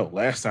 Don't know.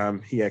 Last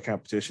time he had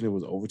competition, it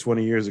was over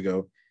 20 years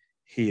ago.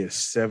 He is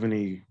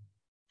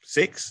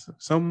 76,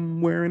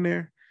 somewhere in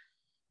there.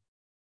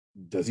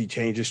 Does he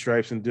change his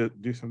stripes and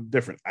do something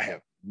different? I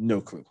have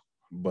no clue.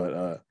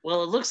 But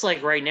well, it looks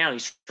like right now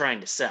he's trying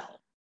to sell.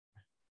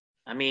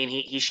 I mean,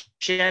 he's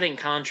shedding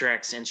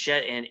contracts and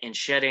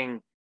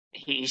shedding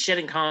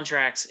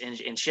contracts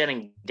and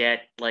shedding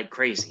debt like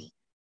crazy.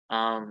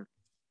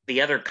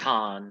 The other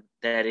Khan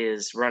that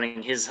is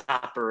running his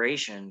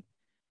operation,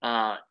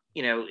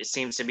 it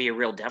seems to be a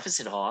real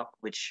deficit hawk,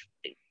 which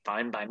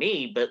fine by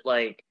me. But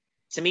like,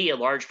 to me, a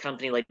large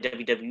company like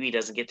WWE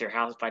doesn't get their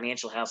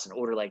financial house in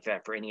order like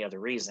that for any other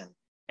reason.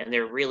 And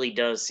there really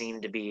does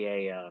seem to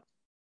be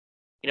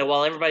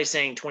while everybody's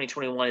saying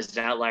 2021 is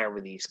an outlier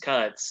with these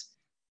cuts,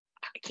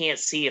 I can't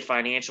see a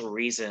financial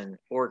reason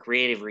or a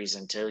creative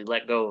reason to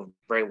let go of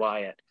Bray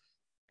Wyatt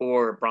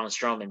or Braun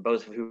Strowman,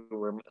 both of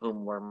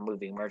whom were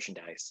moving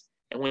merchandise.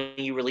 And when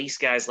you release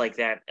guys like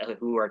that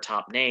who are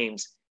top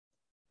names,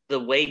 the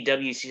way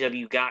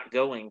WCW got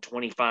going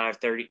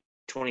 30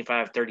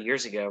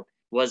 years ago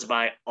was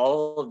by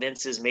all of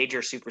Vince's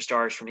major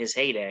superstars from his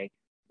heyday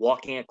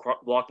walking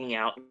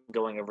out and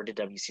going over to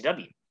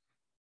WCW.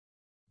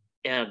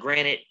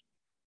 Granted,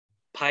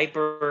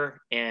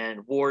 Piper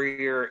and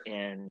Warrior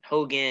and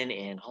Hogan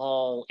and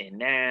Hall and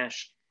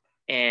Nash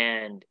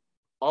and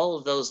all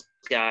of those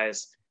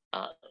guys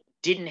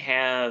didn't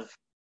have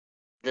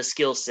the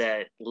skill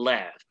set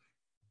left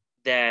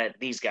that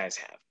these guys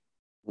have.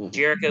 Mm-hmm.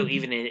 Jericho,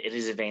 even at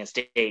his advanced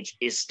age,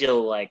 is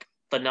still like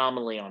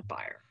phenomenally on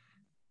fire.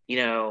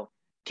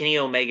 Kenny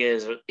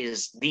Omega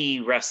is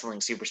the wrestling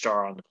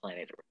superstar on the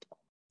planet.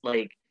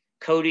 Like,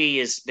 Cody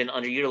has been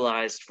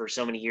underutilized for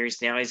so many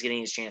years. Now he's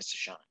getting his chance to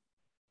shine.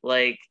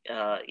 Like,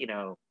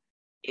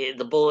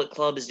 the Bullet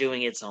Club is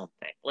doing its own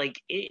thing.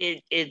 Like,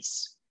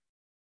 it's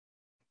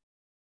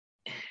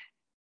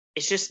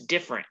just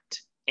different.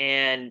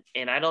 And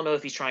I don't know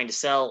if he's trying to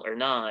sell or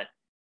not,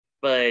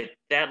 but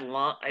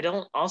I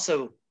don't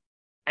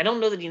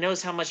know that he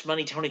knows how much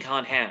money Tony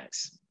Khan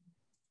has,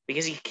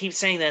 because he keeps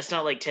saying that it's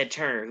not like Ted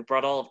Turner, who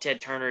brought all of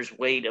Ted Turner's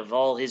weight of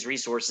all his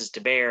resources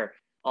to bear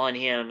on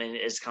him and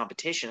his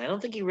competition. I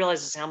don't think he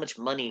realizes how much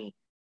money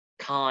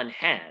Khan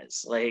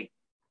has. Like,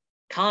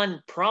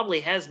 Khan probably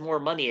has more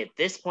money at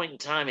this point in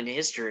time in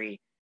history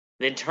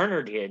than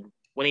Turner did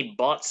when he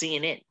bought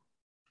CNN,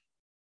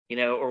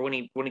 or when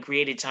he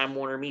created Time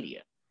Warner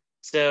Media.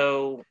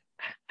 So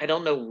I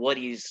don't know what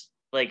he's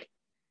like.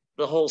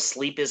 The whole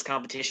sleep is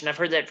competition. I've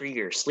heard that for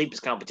years. Sleep is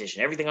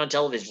competition. Everything on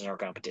television is our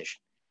competition.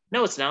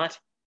 No, it's not.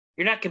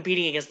 You're not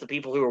competing against the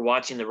people who are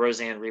watching the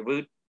Roseanne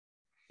reboot.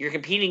 You're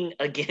competing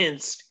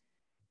against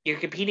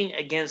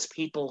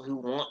people who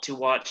want to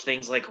watch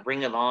things like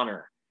Ring of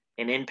Honor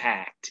and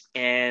Impact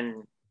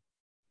and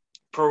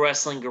Pro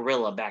Wrestling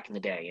Guerrilla back in the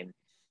day, and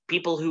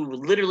people who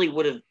literally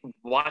would have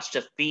watched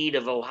a feed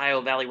of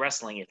Ohio Valley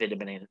Wrestling if it had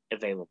been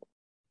available.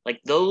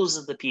 Like, those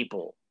are the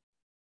people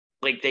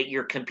like that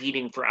you're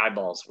competing for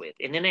eyeballs with.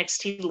 And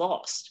NXT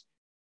lost.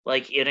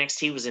 Like,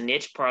 NXT was a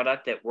niche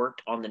product that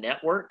worked on the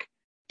network,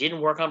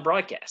 didn't work on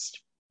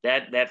broadcast.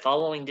 That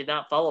following did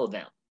not follow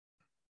them.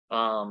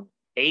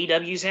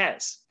 AEW's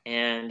has,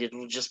 and it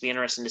will just be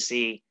interesting to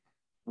see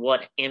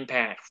what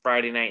impact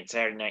Friday night and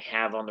Saturday night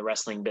have on the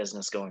wrestling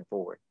business going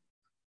forward.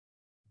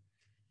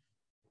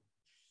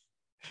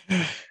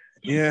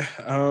 Yeah,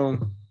 I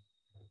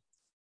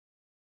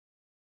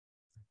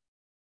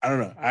don't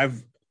know.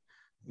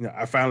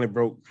 I finally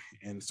broke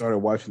and started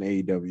watching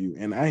AEW,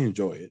 and I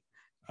enjoy it.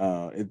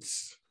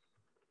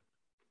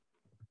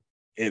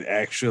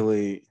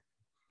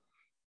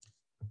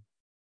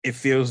 It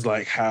feels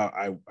like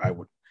how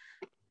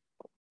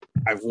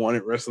I've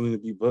wanted wrestling to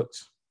be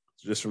booked,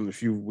 just from the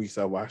few weeks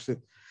I watched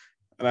it.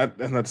 And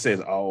that's not to say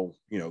it's all,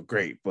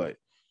 great, but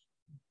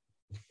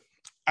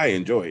I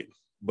enjoy it.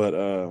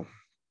 But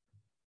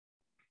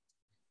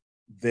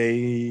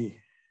they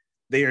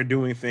are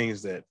doing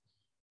things that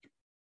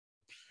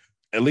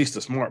at least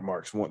the smart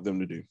marks want them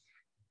to do,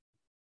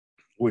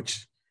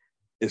 which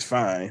is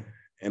fine,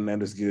 and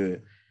that is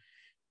good.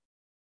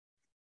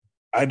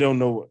 I don't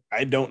know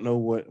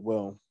what.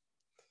 Well,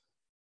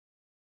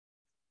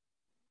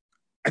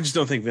 I just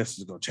don't think Vince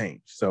is going to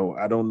change. So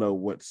I don't know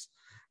what's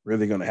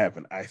really going to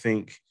happen. I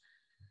think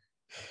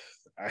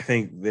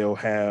they'll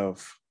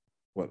have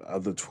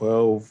other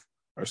 12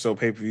 or so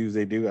pay-per-views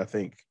they do. I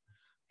think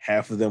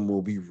half of them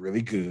will be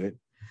really good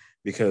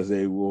because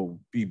they will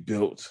be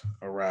built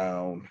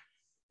around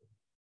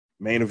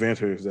main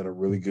eventers that are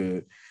really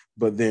good,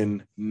 but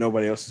then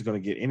nobody else is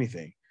going to get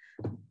anything.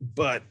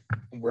 But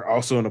we're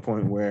also in a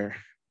point where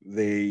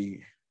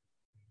they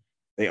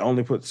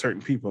only put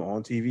certain people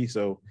on TV,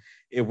 so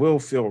it will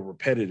feel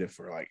repetitive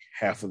for like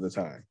half of the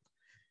time.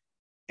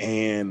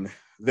 and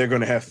they're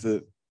gonna have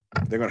to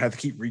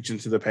keep reaching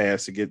to the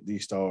past to get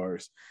these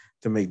stars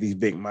to make these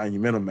big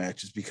monumental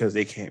matches because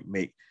they can't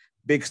make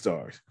big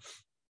stars.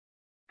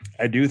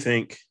 I do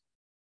think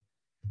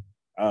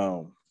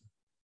I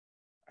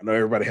know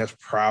everybody has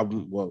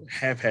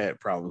have had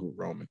problems with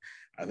Roman.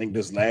 I think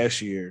this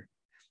last year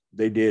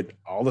they did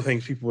all the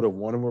things people would have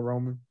wanted with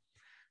Roman.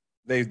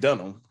 They've done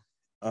them.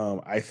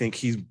 I think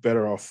he's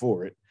better off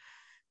for it.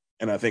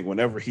 And I think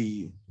whenever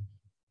he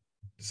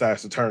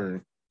decides to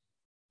turn,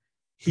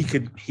 he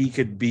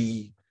could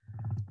be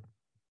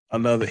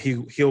another.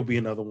 He'll be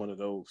another one of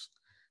those.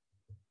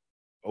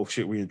 Oh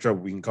shit, we're in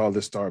trouble. We can call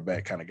this star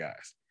back kind of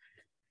guys.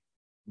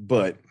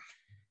 But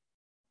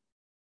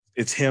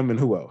it's him and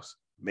who else?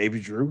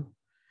 Maybe Drew,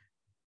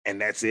 and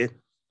that's it.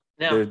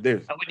 No, I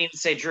wouldn't even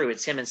say Drew.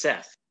 It's him and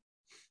Seth.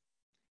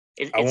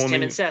 It's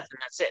him and Seth, and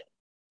that's it.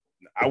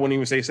 I wouldn't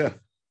even say Seth.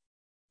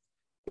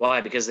 Why?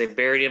 Because they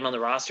buried him on the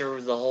roster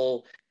with the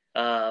whole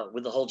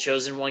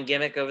Chosen One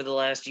gimmick over the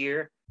last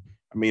year.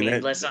 I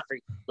mean let's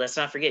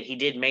not forget he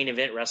did main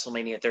event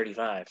WrestleMania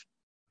 35.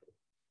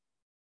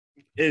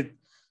 It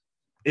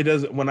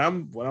doesn't. When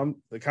I'm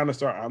the kind of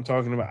star I'm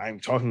talking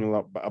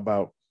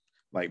about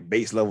like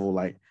base level,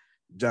 like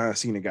John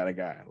Cena got a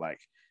guy.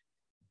 Like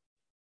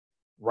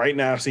right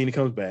now, Cena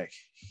comes back.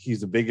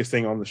 He's the biggest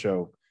thing on the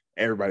show.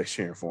 Everybody's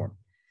cheering for him.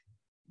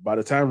 By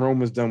the time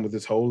Roman's done with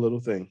this whole little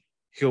thing,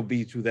 he'll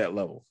be to that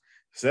level.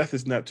 Seth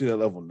is not to that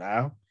level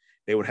now.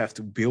 They would have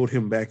to build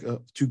him back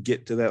up to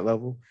get to that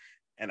level,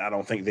 and I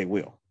don't think they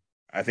will.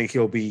 I think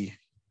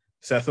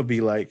Seth will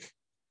be like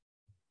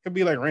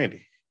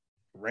Randy.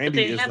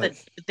 Randy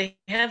they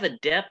have a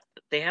depth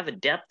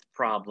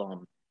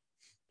problem,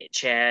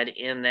 Chad,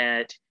 in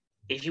that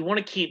if you want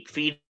to keep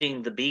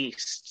feeding the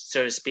beast,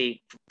 so to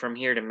speak, from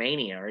here to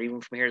Mania or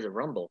even from here to the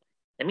Rumble,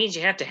 that means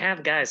you have to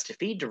have guys to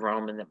feed to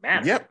Roman that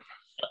matter. Yep.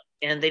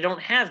 And they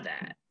don't have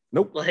that.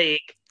 Nope.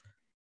 Like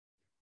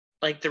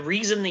the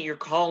reason that you're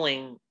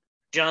calling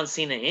John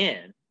Cena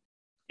in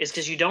is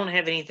because you don't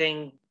have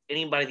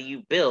anybody that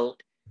you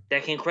built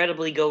that can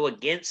credibly go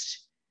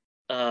against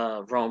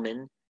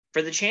Roman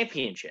for the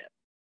championship.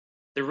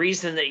 The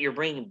reason that you're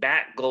bringing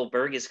back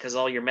Goldberg is because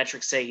all your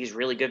metrics say he's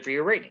really good for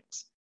your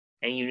ratings.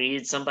 And you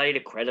needed somebody to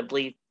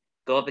credibly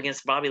go up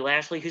against Bobby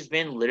Lashley, who's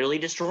been literally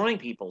destroying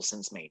people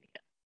since Mania.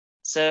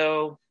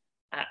 So,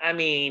 I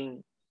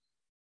mean,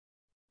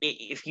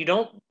 if you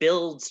don't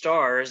build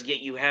stars,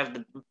 yet you have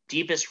the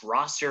deepest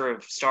roster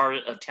of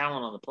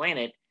talent on the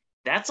planet,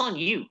 that's on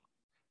you.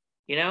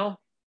 You know,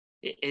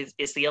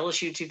 it's the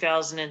LSU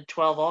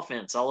 2012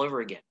 offense all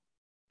over again.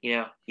 You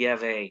know, you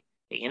have a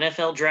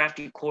NFL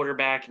drafted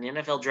quarterback, an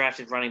NFL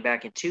drafted running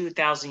back, and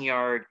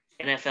 2,000-yard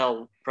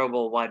NFL Pro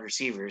Bowl wide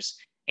receivers,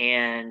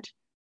 and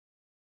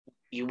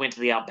you went to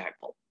the Outback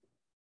Bowl.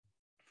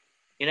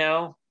 You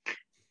know,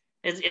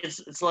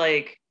 it's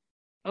like,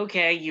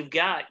 okay, you've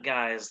got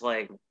guys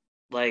like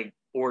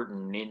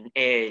Orton and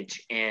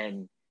Edge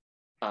and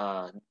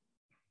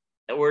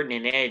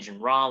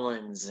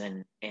Rollins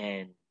and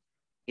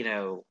you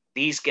know,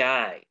 these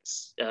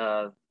guys,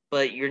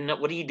 but you're not.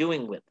 What are you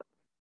doing with them?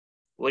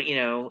 What, you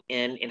know,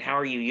 and how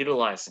are you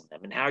utilizing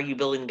them, and how are you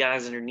building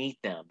guys underneath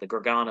them, the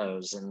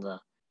Garganos and the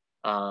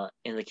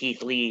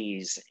Keith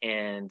Lees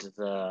and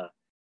the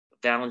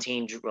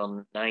Valentine,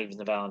 well, not even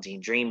the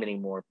Valentine Dream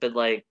anymore, but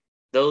like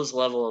those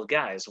level of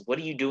guys. What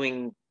are you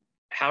doing?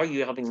 How are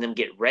you helping them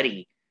get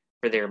ready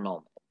for their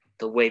moment?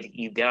 The way that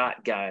you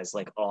got guys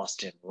like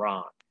Austin,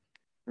 Rock,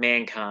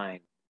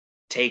 Mankind,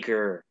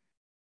 Taker,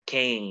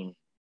 Kane,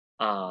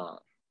 John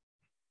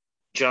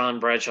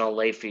Bradshaw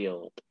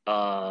Layfield,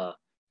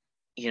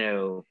 you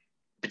know,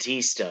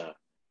 Batista.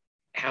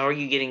 How are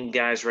you getting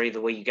guys ready the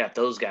way you got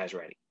those guys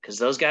ready? Because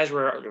those guys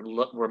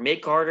were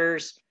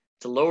mid-carders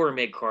to lower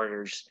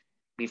mid-carders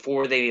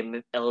before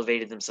they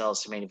elevated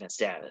themselves to main event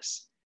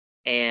status.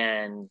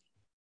 And,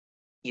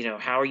 you know,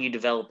 how are you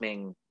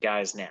developing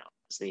guys now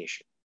is the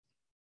issue.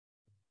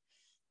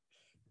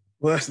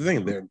 Well, that's the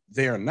thing.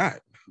 They are not.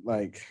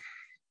 Like,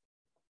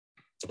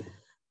 I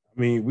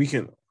mean, we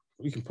can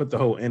put the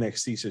whole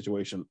NXT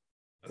situation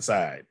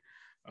aside.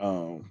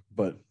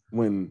 But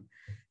when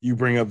you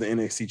bring up the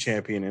NXT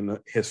champion in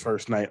his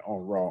first night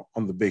on Raw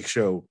on the big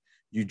show,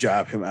 you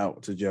job him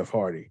out to Jeff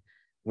Hardy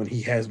when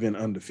he has been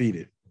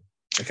undefeated.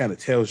 That kind of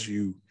tells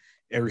you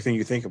everything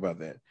you think about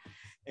that.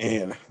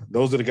 And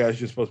those are the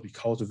guys you're supposed to be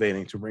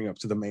cultivating to bring up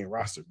to the main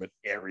roster. But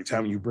every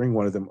time you bring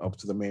one of them up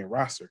to the main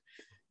roster,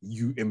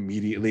 you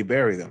immediately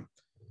bury them.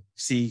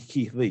 See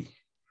Keith Lee.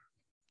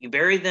 You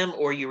bury them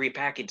or you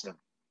repackage them.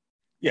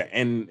 Yeah,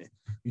 and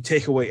you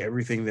take away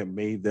everything that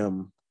made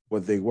them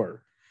what they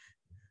were.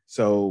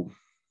 So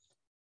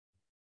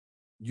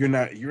you're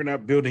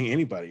not building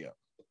anybody up.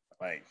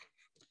 Like,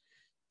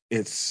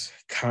 it's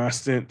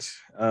constant.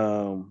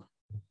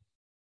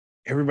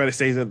 Everybody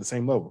stays at the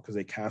same level because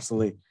they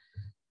constantly.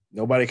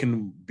 Nobody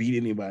can beat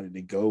anybody.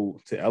 They go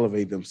to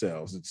elevate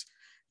themselves. It's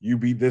you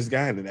beat this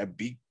guy, and then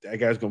that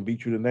guy's gonna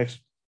beat you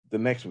the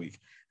next week.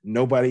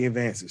 Nobody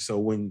advances. So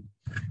when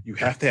you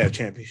have to have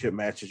championship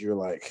matches, you're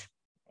like,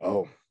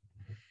 oh,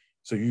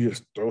 So you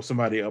just throw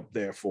somebody up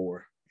there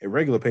for a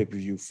regular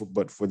pay-per-view,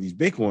 but for these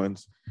big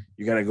ones,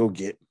 you got to go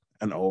get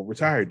an old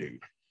retired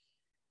dude.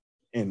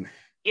 And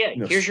yeah,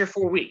 here's your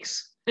 4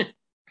 weeks.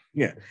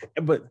 Yeah,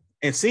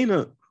 and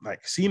Cena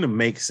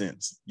makes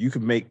sense. You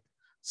could make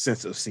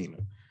sense of Cena.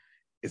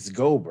 It's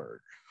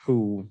Goldberg,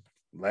 who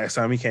last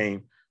time he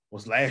came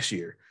was last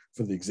year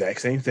for the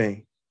exact same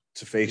thing,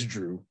 to face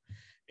Drew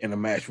in a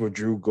match where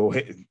Drew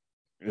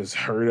is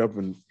hurried up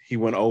and he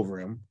went over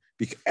him,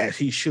 as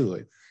he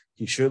should.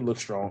 He should look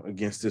strong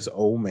against this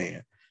old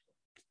man,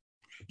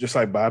 just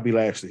like Bobby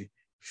Lashley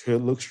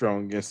should look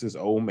strong against this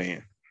old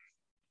man.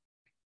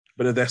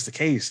 But if that's the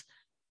case,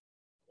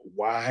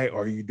 why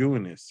are you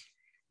doing this?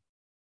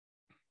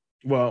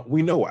 Well,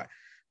 we know why,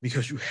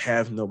 because you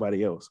have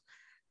nobody else.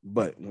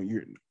 But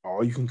when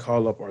all you can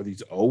call up are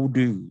these old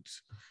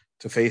dudes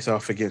to face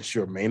off against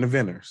your main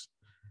eventers,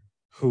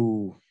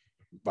 who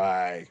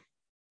by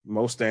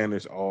most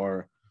standards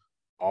are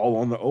all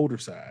on the older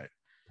side.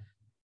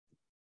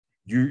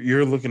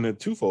 You're looking at a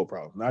twofold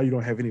problem. Now you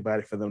don't have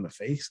anybody for them to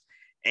face,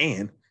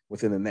 and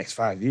within the next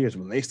 5 years,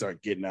 when they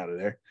start getting out of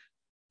there,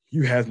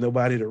 you have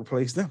nobody to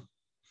replace them.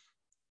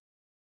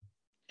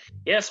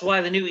 Yes,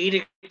 why the new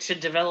edict to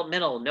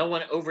developmental, no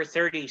one over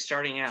 30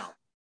 starting out.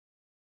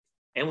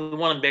 And we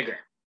want them bigger.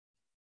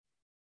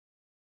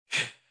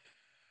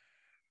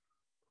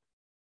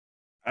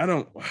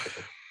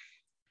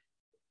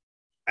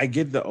 I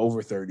get the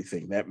over 30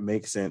 thing. That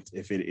makes sense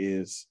if it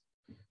is,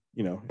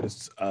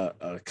 it's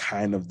a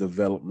kind of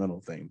developmental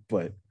thing.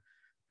 But,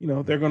 there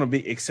are going to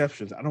be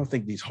exceptions. I don't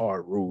think these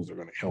hard rules are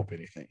going to help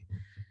anything.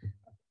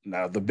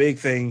 Now, the big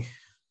thing,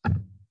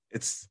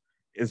 it's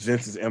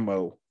Vince's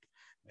MO.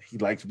 He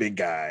likes big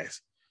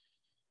guys.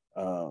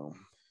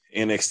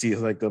 NXT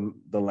is like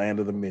the land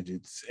of the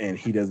midgets, and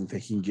he doesn't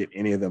think he can get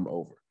any of them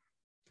over.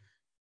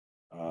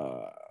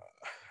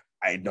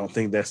 I don't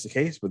think that's the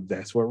case, but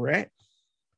that's where we're at.